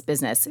make it in this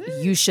business,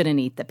 you shouldn't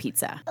eat the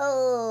pizza.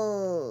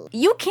 Oh.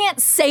 You can't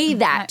say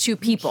that to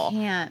people.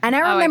 can't. And I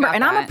remember, got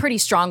and I'm a that. pretty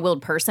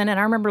strong-willed person, and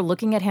I remember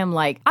looking at him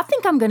like, I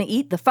think I'm going to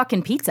eat the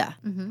fucking pizza.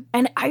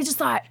 And I just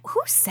thought,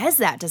 who says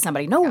that to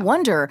somebody? No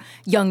wonder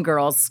young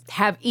girls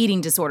have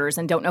eating disorders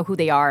and don't know who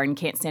they are and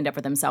can't stand up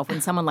for themselves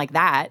when someone like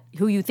that,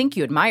 who you think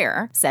you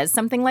admire, says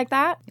something like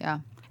that. Yeah.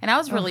 And I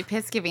was really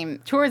pissed giving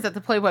tours at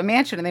the Playboy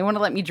Mansion, and they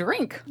wouldn't let me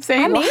drink.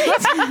 Saying,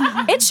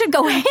 It should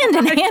go hand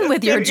in hand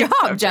with your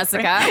job,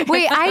 Jessica.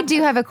 Wait, I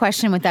do have a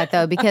question with that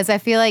though, because I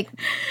feel like,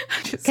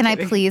 can I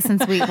please,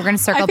 since we're going to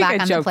circle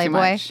back on the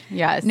Playboy?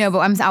 Yes. No, but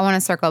I want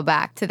to circle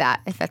back to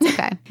that, if that's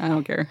okay. I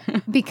don't care.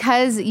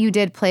 Because you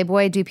did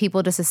Playboy, do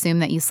people just assume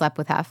that you slept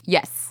with Hef?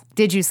 Yes.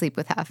 Did you sleep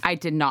with Hef? I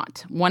did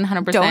not.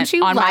 100% Don't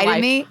you on lie my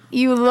to me?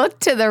 You look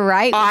to the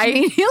right.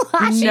 You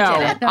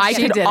didn't. I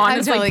She could didn't.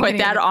 honestly I'm totally put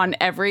that kidding. on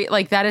every,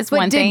 like, that is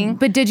one thing.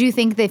 But did you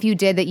think that if you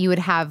did that you would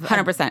have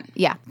 100%.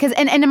 Yeah, because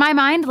and in my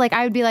mind, like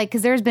I would be like,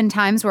 because there's been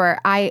times where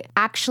I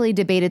actually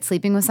debated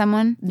sleeping with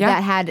someone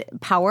that had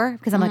power,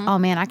 because I'm like, oh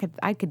man,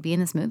 I could be in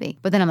this movie,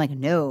 but then I'm like,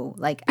 no,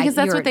 like Because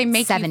that's you're what they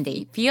make 70.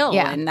 you feel,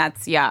 Yeah. and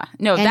that's no,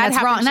 And that that's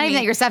wrong. happened to Not even me.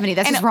 that you're 70.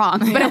 That's just wrong.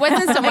 But it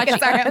wasn't so much.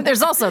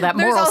 There's also that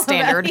moral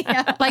standard.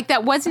 Like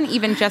that wasn't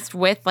even just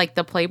with like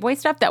the Playboy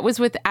stuff. That was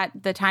with at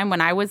the time when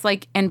I was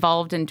like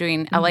involved in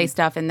doing LA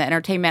stuff and the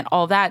entertainment,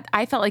 all that.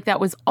 I felt like that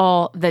was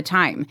all the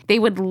time. They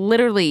would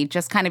literally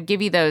just kind of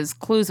give you those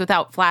clues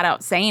without flat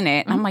out saying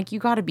it. And I'm like, you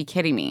got to be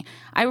kidding me.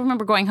 I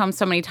remember going home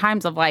so many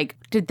times of like,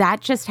 did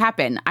that just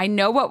happen? I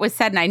know what was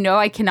said and I know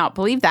I cannot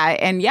believe that.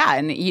 And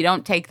and you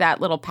don't take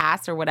that little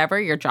pass or whatever,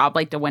 your job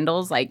like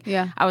dwindles. Like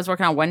I was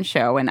working on one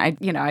show and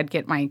I'd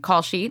get my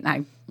call sheet and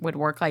I would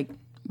work like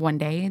one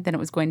day, then it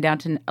was going down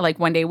to like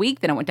 1 day a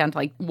week, then it went down to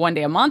like 1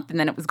 day a month, and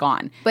then it was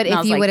gone. But and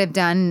if you would have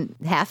done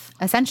Hef,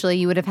 essentially,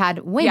 you would have had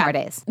way more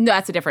days. No,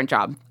 that's a different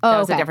job. Oh, that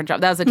was a different job.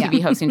 That was a TV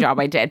hosting job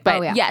I did.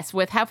 But yes,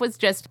 with Hef was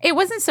just, it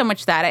wasn't so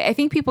much that. I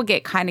think people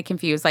get kind of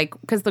confused. Like,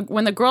 because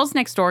when the Girls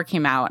Next Door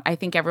came out, I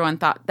think everyone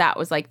thought that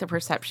was like the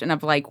perception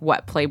of like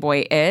what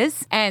Playboy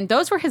is. And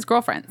those were his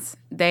girlfriends.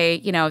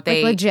 They like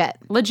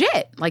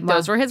legit. Like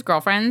those were his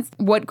girlfriends.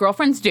 What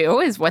girlfriends do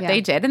is what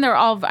they did. And they're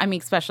all, I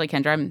mean, especially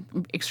Kendra,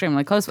 I'm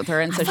extremely close with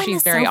her. And so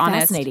she's very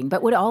honest. Fascinating.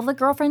 But would all the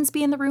girlfriends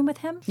be in the room with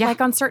him? Yeah. Like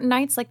on certain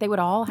nights, like they would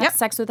all have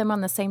sex with him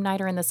on the same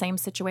night or in the same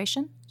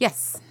situation?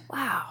 Yes.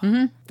 Wow.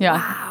 Mm-hmm. Yeah.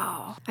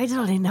 Wow. I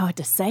don't even know what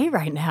to say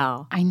right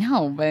now. I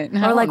know, but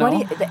or like, what do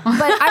you? But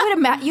I would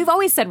imagine you've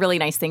always said really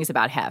nice things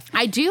about Hef.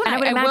 I do, and I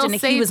would imagine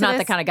that he was not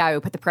the kind of guy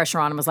who put the pressure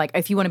on and was like,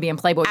 if you want to be in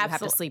Playboy, you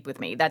have to sleep with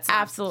me. That's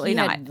absolutely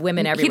not. Had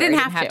women everywhere. He didn't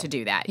have to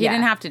do that. He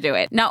didn't have to do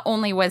it. Not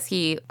only was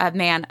he a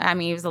man, I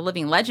mean, he was a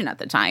living legend at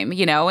the time,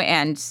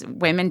 and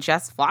women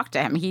just flocked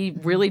to him. He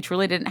really,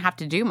 truly didn't have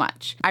to do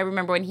much. I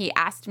remember when he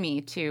asked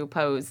me to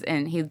pose,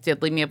 and he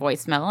did leave me a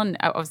voicemail, and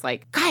I was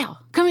like, Kyle,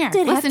 come here.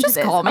 Did listen Hef just to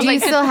this. call me? Do you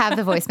still have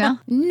the voicemail?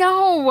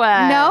 No.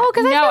 No?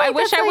 Because I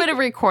wish I would have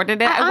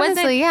recorded it.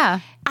 Honestly, yeah.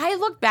 I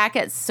look back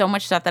at so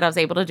much stuff that I was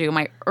able to do in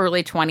my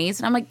early 20s,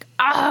 and I'm like,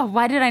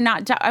 why did I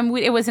not?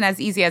 It wasn't as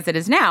easy as it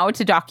is now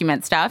to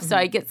document stuff. So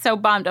I get so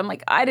bummed. I'm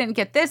like, I didn't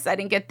get this, I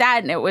didn't get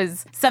that, and it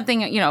was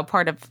something,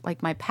 part of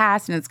like my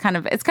past, and it's kind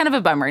of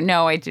a bummer.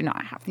 No, I do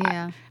not have that.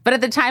 Yeah. But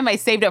at the time, I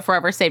saved it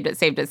forever, saved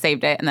it,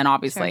 and then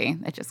obviously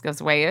it just goes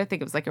away. I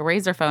think it was like a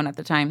razor phone at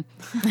the time.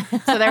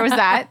 So there was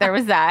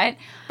that.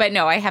 But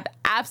no, I have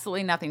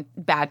absolutely nothing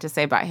bad to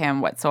say about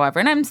him whatsoever.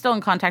 And I'm still in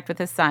contact with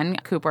his son,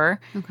 Cooper.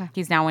 Okay.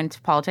 He's now into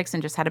politics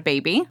and just had a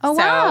baby. Oh, so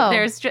wow.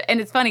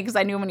 And it's funny because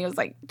I knew him when he was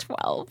like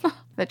 12.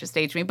 That just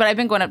aged me. But I've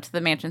been going up to the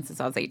mansion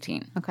since I was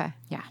 18. Okay.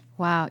 Yeah.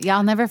 Wow. Yeah,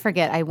 I'll never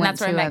forget. I went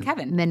that's where I to met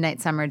Kevin.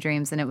 Midnight Summer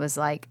Dreams, and it was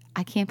like,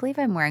 I can't believe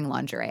I'm wearing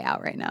lingerie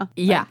out right now.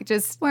 Yeah. Like,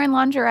 just wearing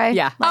lingerie.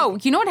 Yeah.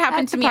 You know what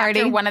happened at to the me party.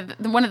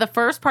 after one of the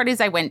first parties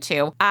I went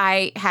to?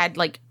 I had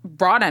like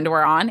broad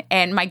underwear on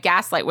and my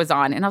gas light was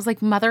on, and I was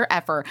like, mother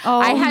effer.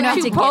 I had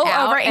to pull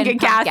over and get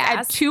gas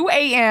at 2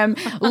 a.m.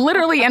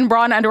 literally in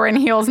broad underwear and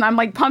heels, and I'm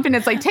like pumping.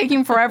 It's like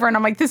taking forever, and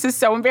I'm like, this is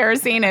so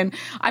embarrassing, and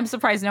I'm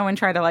surprised no one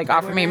tried to like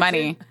offer me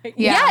money.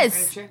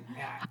 Yes.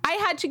 I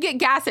had to get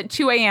gas at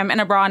 2 a.m. in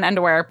a bra and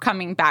underwear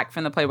coming back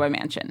from the Playboy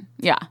Mansion.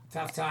 Yeah.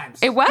 Tough times.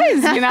 It was,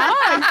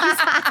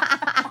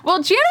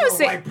 Well, Jana was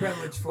saying, white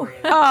privilege for you.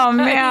 oh,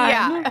 man.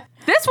 Yeah.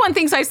 This one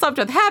thinks I slept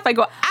with Hef. I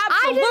go,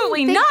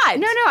 absolutely not.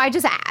 No, I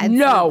just asked.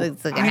 No.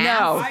 It's like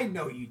I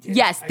know you did.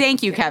 Yes,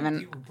 thank you,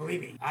 Kevin.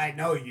 Believe me, I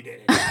know you did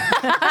it.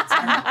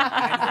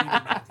 I know you did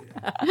not do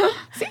that.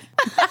 See?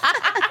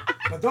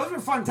 But those were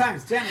fun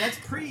times. Jen, that's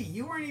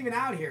you weren't even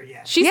out here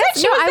yet. She said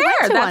she was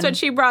there. That's what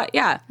she brought.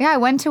 Yeah. Yeah, I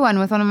went to one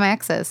with one of my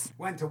exes.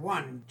 Went to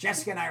one.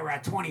 Jessica and I were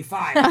at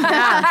 25. Oh,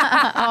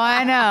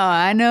 I know.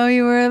 I know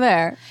you were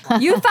there.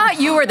 You thought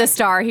you were the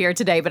star here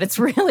today, but it's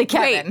really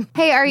Kevin.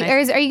 Hey, are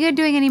you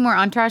doing any more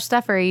Entourage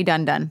stuff, or are you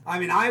done? I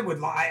mean, I would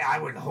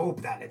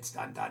hope that it's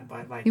done,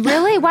 but like.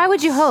 Really? Why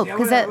would you hope?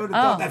 Because I would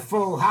have thought that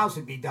Full House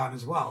would be done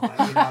as well.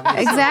 But,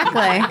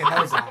 Exactly.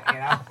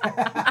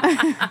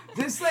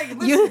 Just like,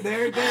 listen,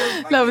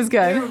 That was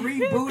good. They're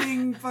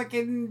rebooting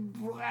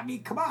fucking. I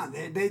mean, come on.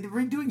 They're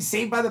redoing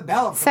Saved by the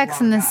Bell.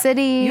 Sex in the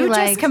City. You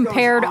like just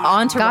compared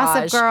Entourage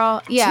Gossip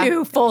Girl. Yeah.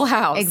 to Full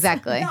House.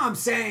 Exactly. No, I'm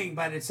saying,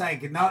 but it's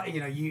like, no,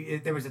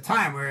 there was a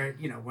time where,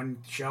 when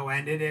the show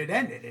ended, it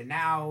ended. And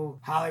now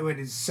Hollywood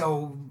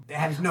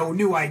has no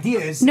new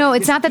ideas. No,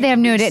 it's not that they have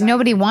new.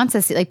 Nobody wants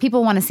to see. Like,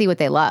 people want to see what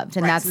they loved,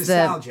 and Right, that's it's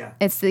nostalgia.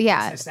 It's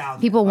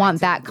nostalgia. People want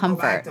To that go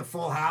comfort. back to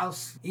Full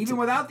House, even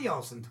without the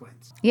Olsen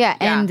twins. Yeah,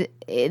 Yeah. and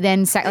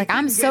then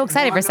I'm so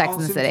excited for Sex in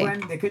the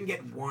City. They couldn't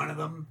get one of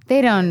them.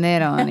 They don't need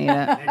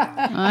it.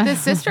 The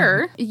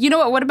sister. You know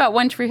what? What about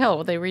One Tree Hill?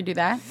 Will they redo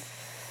that?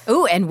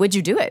 Ooh, and would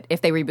you do it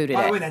if they rebooted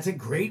By the way, it? that's a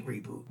great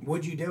reboot.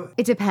 Would you do it?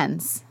 It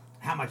depends.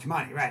 How much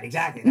money? Right,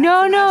 exactly.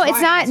 No, That's it's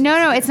why not. it's No,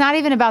 considered. it's not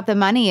even about the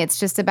money. It's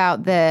just about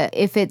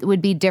if it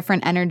would be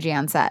different energy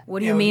on set. What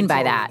do It you would mean be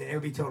by totally- that? It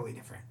would be totally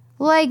different.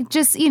 Like,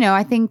 just,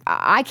 I think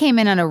I came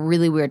in on a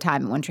really weird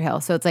time at One Tree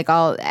Hill. So it's like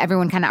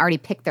everyone kind of already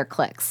picked their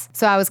cliques.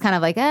 So I was kind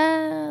of like,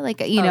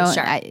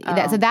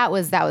 sure. So that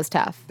was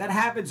tough. That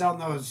happens on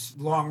those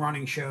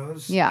long-running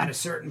shows. Yeah. At a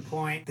certain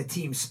point, the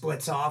team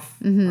splits off,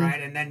 Mm-hmm. right?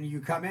 And then you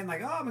come in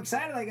like, oh, I'm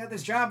excited, I got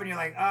this job, and you're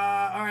like,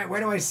 all right, where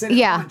do I sit at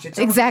Yeah, lunch? It's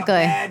almost exactly.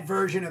 like a bad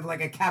version of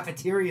like a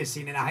cafeteria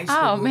scene in a high school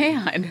Oh, movie.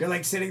 man. You're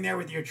like sitting there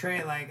with your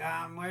tray, like,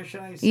 where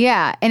should I sit?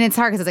 Yeah, and it's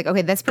hard because it's like,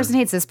 okay, this person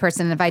hates this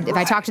person. If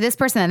I talk to this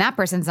person, then that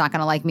person's not going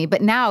to like me.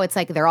 But now it's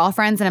like they're all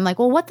friends, and I'm like,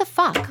 well, what the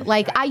fuck?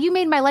 Like, you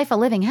made my life a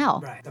living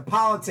hell. Right. The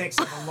politics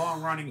of a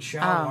long-running show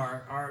Oh.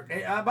 are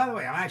by the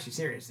way, I'm actually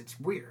serious. It's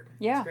weird.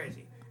 Yeah. It's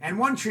crazy. And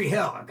One Tree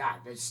Hill, oh God,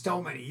 there's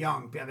so many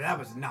young people. I mean, that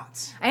was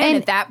nuts. And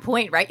at that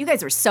point, right? You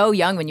guys were so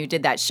young when you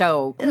did that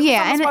show. It was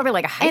Yeah, almost and probably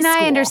like a high and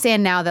school. I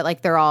understand now that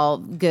like they're all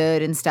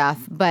good and stuff,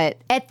 but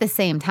at the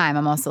same time,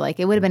 I'm also like,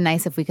 it would have been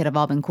nice if we could have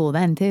all been cool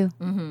then too.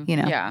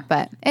 Yeah.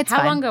 But it's How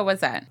fine. long ago was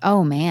that?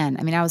 Oh man,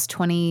 I mean, I was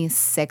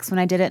 26 when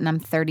I did it, and I'm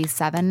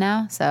 37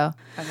 now. So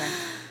Okay.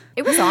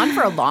 It was on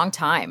for a long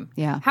time.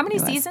 Yeah, How many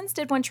it was. seasons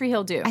did One Tree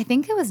Hill do? I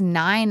think it was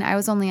 9. I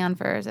was only on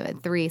for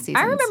 3 seasons.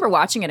 I remember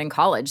watching it in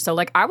college. So,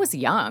 like, I was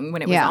young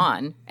when it was Yeah.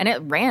 on, and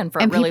it ran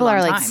for and a really people long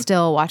are like time.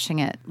 still watching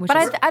it. Which But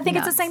is I think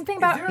it's the nuts. same thing Is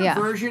about. there a Yeah.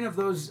 version of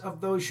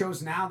those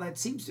shows now that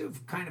seems to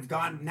have kind of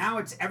gone? Now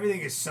it's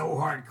everything is so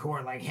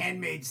hardcore, like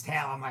Handmaid's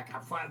Tale. I'm like,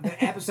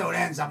 the episode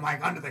ends. I'm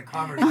like under the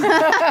covers. Oh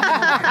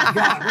my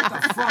God,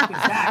 what the fuck is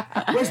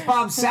that? Where's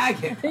Bob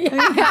Saget?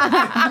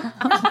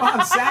 Where's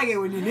Bob Saget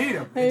when you need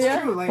him?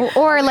 It's true. Like,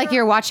 Or like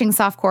you're watching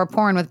softcore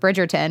porn with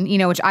Bridgerton,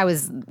 which I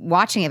was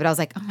watching it, but I was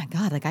like, oh my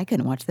God, like I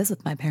couldn't watch this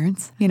with my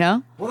parents,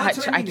 well, that's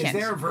what I I mean. Is can't.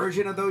 there a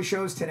version of those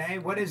shows today?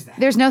 What is that?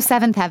 There's no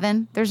Seventh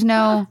Heaven. There's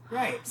no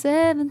Right.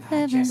 Seventh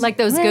Heaven. Like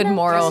those good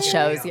moral Jessica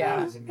shows, Biel,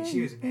 yeah.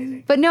 She was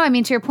amazing. But no, I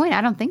mean, to your point,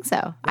 I don't think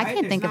so. I Right?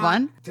 can't There's think of not-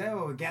 one.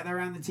 So gather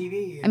around the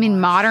TV. I mean,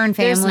 Modern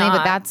There's Family, but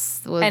not.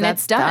 that's And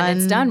that's it's done.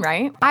 It's done,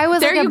 right? I was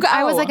There like you go.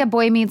 I was like a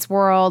Boy Meets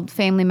World,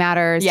 Family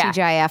Matters, Yeah.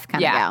 TGIF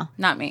kind Yeah. of gal.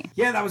 Not me.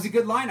 Yeah, that was a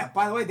good lineup.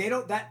 By the way, they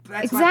don't. That's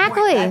my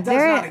Exactly. point. That does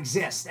They're- not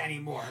exist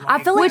anymore.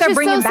 I feel like Which they're is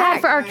bringing so sad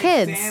back for our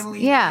kids.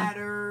 Family Yeah.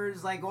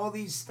 Matters, like all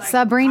these. Like,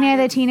 Sabrina kind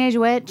the of- Teenage The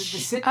Witch.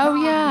 sitcom, Oh,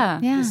 yeah.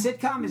 Yeah. The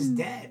sitcom is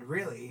dead,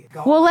 really.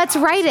 Well, let's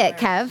write it,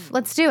 Kev.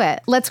 Let's do it.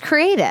 Let's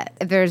create it.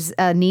 If there's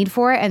a need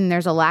for it and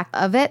there's a lack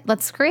of it,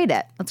 let's create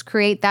it. Let's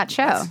create that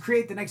show. Let's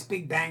create the next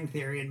Big Bang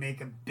Theory and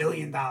make $1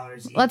 billion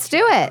each. Let's do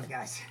it. Those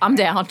guys. I'm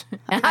down.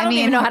 I don't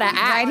even know how to act.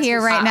 right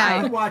here, right I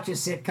now. would watch a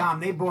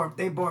sitcom.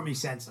 They bore me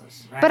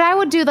senseless. Right? But I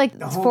would do like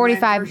Homeland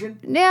 45. version?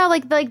 Yeah,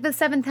 like the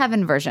Seventh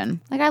Heaven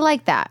version. Like I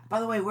like that. By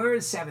the way, where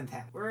is Seventh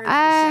Heaven? Where is the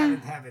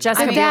Seventh Heaven?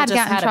 Jessica My Biel dad just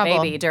got in had a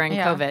trouble. baby during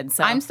Yeah. COVID.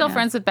 So I'm still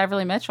friends with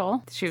Beverly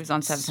Mitchell. She was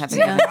on Seventh Heaven.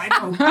 Yeah, I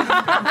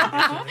know.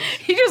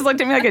 He just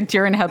looked at me like a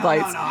deer in No,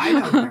 headlights. I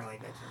know Beverly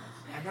Mitchell.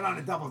 I got on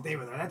a double date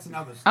with her. That's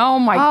another story. Oh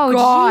my Oh,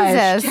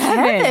 gosh. Jesus.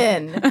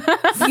 Kevin.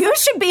 Kevin, you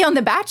should be on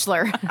The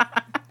Bachelor.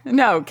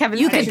 No,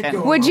 Kevin's That should taken.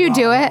 go Would over you well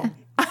do at it?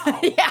 home.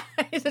 Yeah,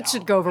 it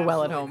should go over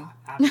well at home.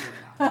 Absolutely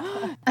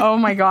not. Oh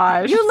my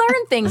gosh. You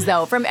learn things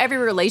though from every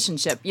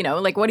relationship.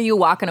 Like what are you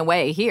walking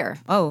away here?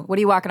 Oh. What are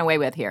you walking away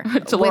with here?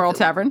 to Laurel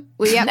Tavern.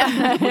 Well, yeah,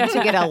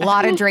 to get a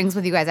lot of drinks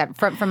with you guys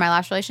from my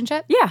last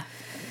relationship. Yeah.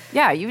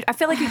 I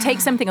feel like you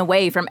take something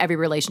away from every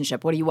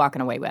relationship. What are you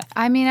walking away with?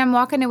 I mean, I'm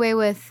walking away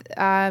with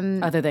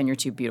Other than your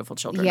two beautiful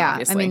children, yeah.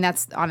 obviously. I mean,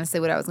 that's honestly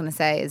what I was going to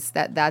say is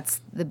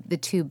that's the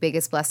two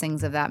biggest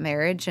blessings of that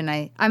marriage, and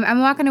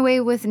I'm walking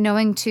away with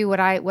knowing too what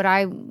I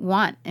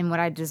want and what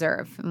I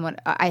deserve and what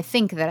I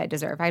think that I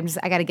deserve. I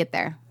got to get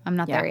there. I'm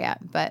not there yet,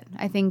 but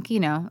I think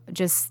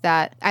just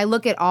that I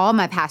look at all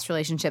my past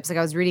relationships. Like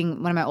I was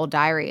reading one of my old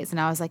diaries,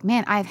 and I was like,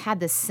 man, I've had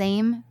the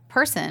same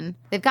person.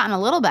 They've gotten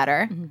a little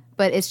better,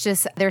 but it's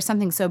just there's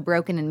something so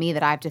broken in me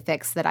that I have to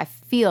fix that I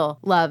feel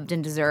loved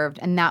and deserved,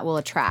 and that will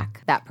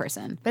attract that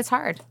person. But it's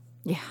hard.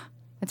 Yeah.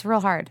 It's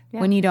real hard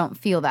when you don't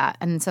feel that.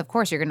 And so, of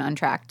course, you're going to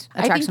attract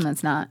someone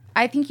that's not.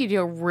 I think you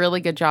do a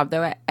really good job,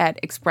 though, at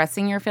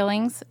expressing your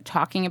feelings,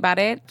 talking about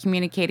it,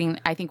 communicating,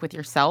 I think, with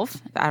yourself.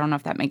 I don't know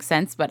if that makes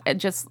sense, but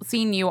just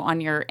seeing you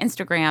on your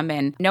Instagram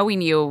and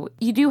knowing you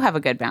do have a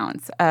good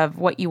balance of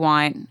what you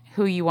want,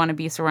 who you want to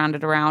be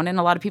surrounded around. And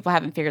a lot of people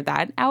haven't figured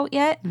that out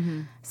yet.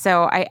 Mm-hmm.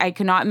 So I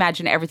cannot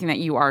imagine everything that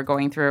you are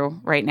going through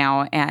right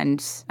now.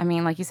 And I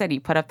mean, like you said, you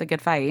put up the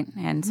good fight.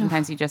 And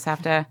sometimes you just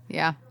have to...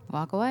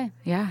 walk away.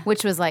 Yeah.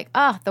 Which was like,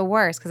 the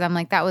worst. Because I'm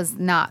like, that was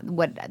not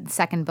what the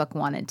second book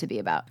wanted to be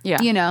about.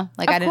 Yeah. You know?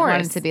 Like, I didn't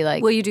want it to be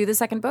like... Will you do the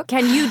second book?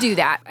 Can you do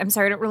that? I'm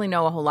sorry, I don't really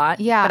know a whole lot.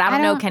 Yeah. But I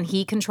don't know, can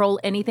he control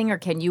anything or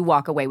can you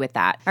walk away with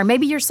that? Or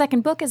maybe your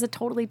second book is a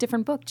totally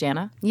different book,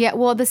 Jana. Yeah,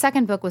 well, the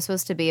second book was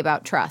supposed to be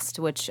about trust,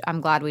 which I'm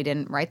glad we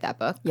didn't write that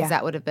book. Because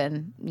that would have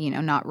been,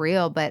 not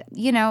real. But,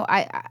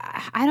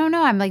 I don't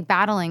know. I'm like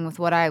battling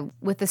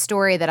with the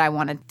story that I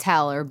want to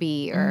tell or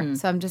be.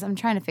 So I'm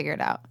trying to figure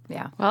it out.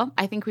 Yeah. Well,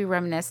 I think we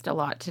reminisced a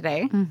lot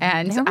today. Mm-hmm.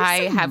 And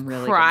I have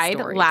really cried good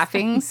stories.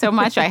 laughing so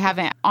much. I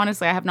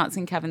have not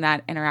seen Kevin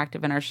that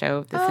interactive in our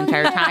show this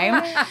entire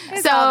time.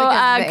 It's So all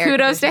because of the air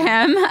kudos to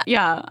him.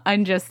 Yeah,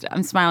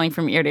 I'm smiling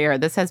from ear to ear.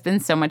 This has been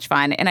so much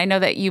fun. And I know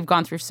that you've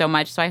gone through so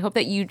much. So I hope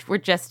that you were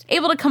just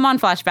able to come on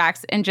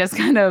Flashbacks and just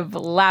kind of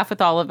laugh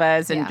with all of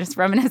us and just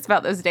reminisce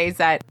about those days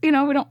that, we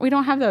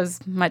don't have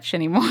those much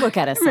anymore. Look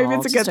at us Maybe all.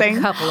 it's a good Just thing.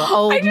 a couple of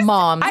old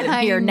moms in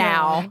here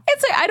now.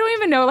 It's like, I don't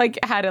even know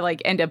how to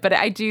end it, but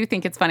I do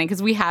think it's funny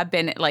because we have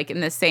been in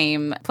the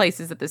same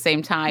places at the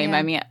same time.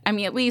 Yeah. I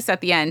mean, at least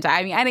at the end.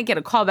 I mean, I didn't get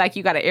a call back.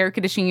 You got an air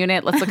conditioning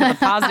unit. Let's look at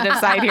the positive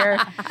side here.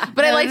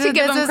 But I like to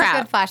give them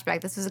crap.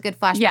 This was a good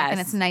flashback. Yes. And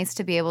it's nice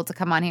to be able to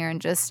come on here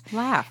and just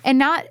laugh and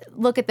not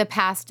look at the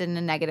past in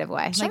a negative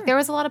way. Like there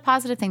was a lot of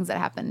positive things that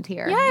happened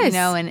here, Yes.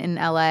 in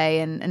LA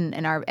and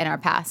in our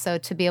past. So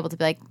to be able to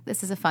be like,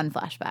 this is a fun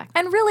flashback.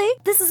 And really,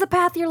 this is a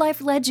path your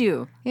life led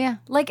you. Yeah.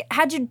 Like,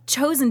 had you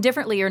chosen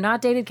differently or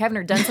not dated Kevin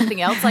or done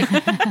something else,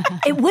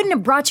 it wouldn't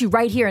have brought you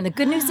right here. And the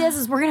good news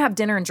is we're going to have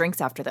dinner and drinks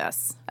after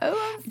this.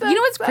 Oh, You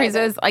know what's crazy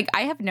is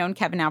I have known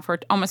Kevin now for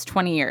almost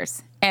 20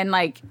 years. And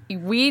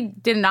we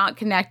did not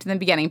connect in the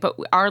beginning, but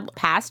our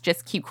paths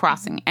just keep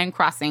crossing and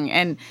crossing.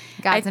 And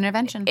God's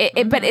intervention.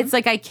 But it's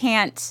I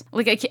can't,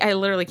 I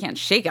literally can't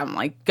shake him,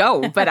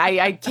 go. But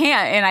I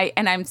can't.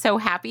 And I'm so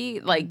happy,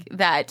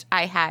 that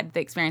I had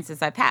the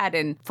experiences I've had.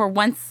 And for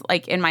once,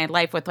 in my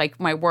life with,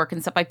 my work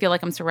and stuff, I feel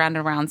like I'm surrounded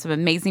around some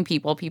amazing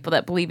people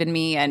that believe in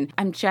me. And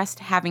I'm just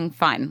having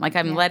fun.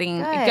 I'm letting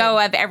go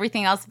of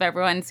everything else, of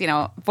everyone's,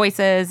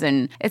 voices.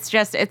 And it's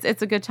just,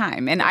 it's a good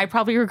time. And I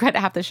probably regret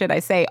half the shit I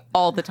say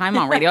all the time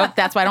on radio.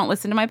 That's why I don't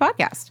listen to my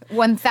podcast.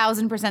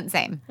 1,000%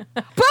 same.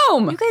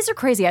 Boom! You guys are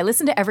crazy. I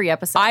listen to every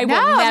episode. I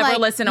will never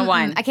listen to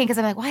one. I can't because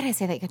I'm like, why did I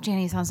say that? Jana,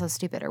 you sound so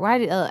stupid. Or why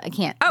did I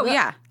can't. Oh,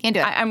 yeah. Can't do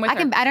it. I'm with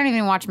her. I don't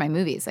even watch my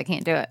movies. I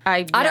can't do it.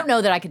 I don't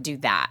know that I could do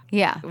that.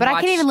 Yeah. But I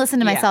can't even listen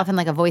to myself in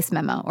a voice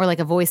memo or a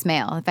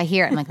voicemail. If I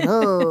hear it, I'm like,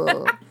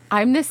 oh.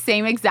 I'm the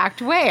same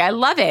exact way. I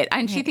love it.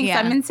 And she thinks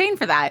I'm insane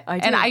for that. I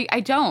do. And I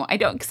don't.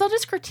 Because I'll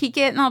just critique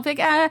it and I'll be like,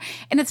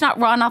 and it's not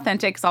raw and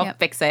authentic, so I'll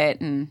fix it.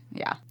 And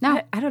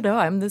no. I don't know.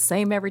 I'm the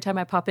same every time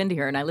I pop into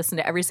here and I listen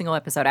to every single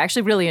episode. I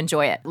actually really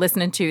enjoy it,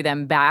 listening to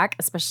them back,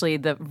 especially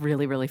the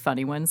really, really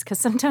funny ones, because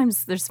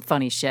sometimes there's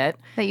funny shit.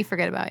 That you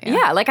forget about.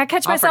 Yeah, I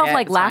catch myself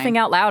forget. It's laughing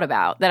fine. out loud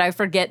about that I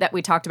forget that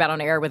we talked about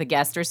on air with a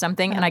guest or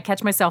something, and I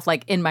catch myself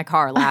in my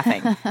car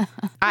laughing.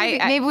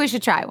 Maybe we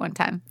should try it one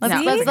time. Let's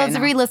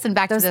No. re-listen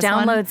back Those to this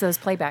downloads, one. those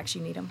playbacks,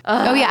 you need them.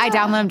 Oh yeah, I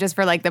download them just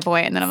for the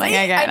point, and then I'm like,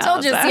 I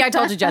told you. See, I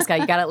told you, Jessica.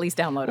 You got to at least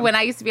download them. When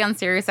I used to be on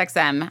Sirius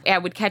XM, I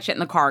would catch it in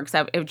the car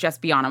because it would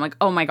just be on. I'm like,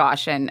 oh my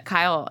gosh. And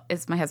Kyle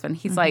is my husband.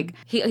 He's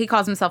he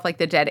calls himself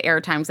the dead air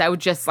time because I would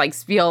just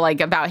spiel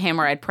about him,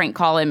 or I'd prank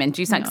call him and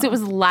do something. Because it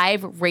was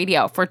live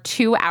radio for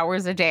 2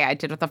 hours a day. I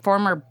did with a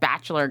former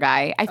Bachelor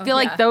guy. I feel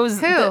like those.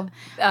 Who?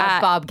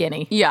 Bob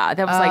Guinea. Yeah,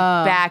 that was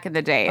back in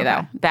the day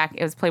though.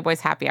 It was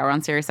Playboy's Happy Hour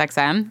on Sirius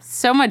XM.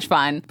 So much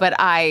fun. But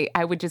I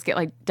would just get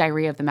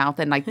diarrhea of the mouth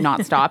and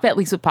not stop. At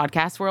least with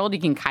Podcast World, you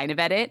can kind of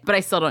edit, but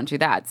I still don't do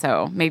that.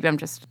 So maybe I'm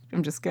just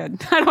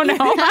good. I don't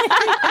know.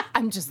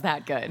 I'm just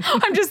that good.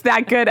 I'm just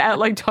that good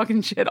at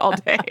talking shit all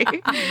day.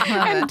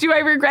 And do I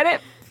regret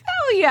it?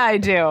 Hell yeah, I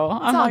do.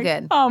 I'm all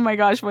good. Oh my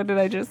gosh, what did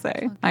I just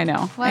say? I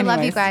know. Well, I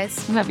love you Anyways.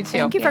 guys. Love you too.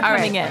 Thank you for All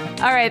coming right.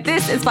 in. All right,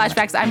 this is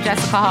Flashbacks. I'm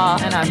Jessica Hall.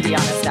 And I'm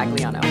Deanna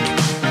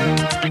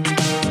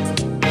Stagliano.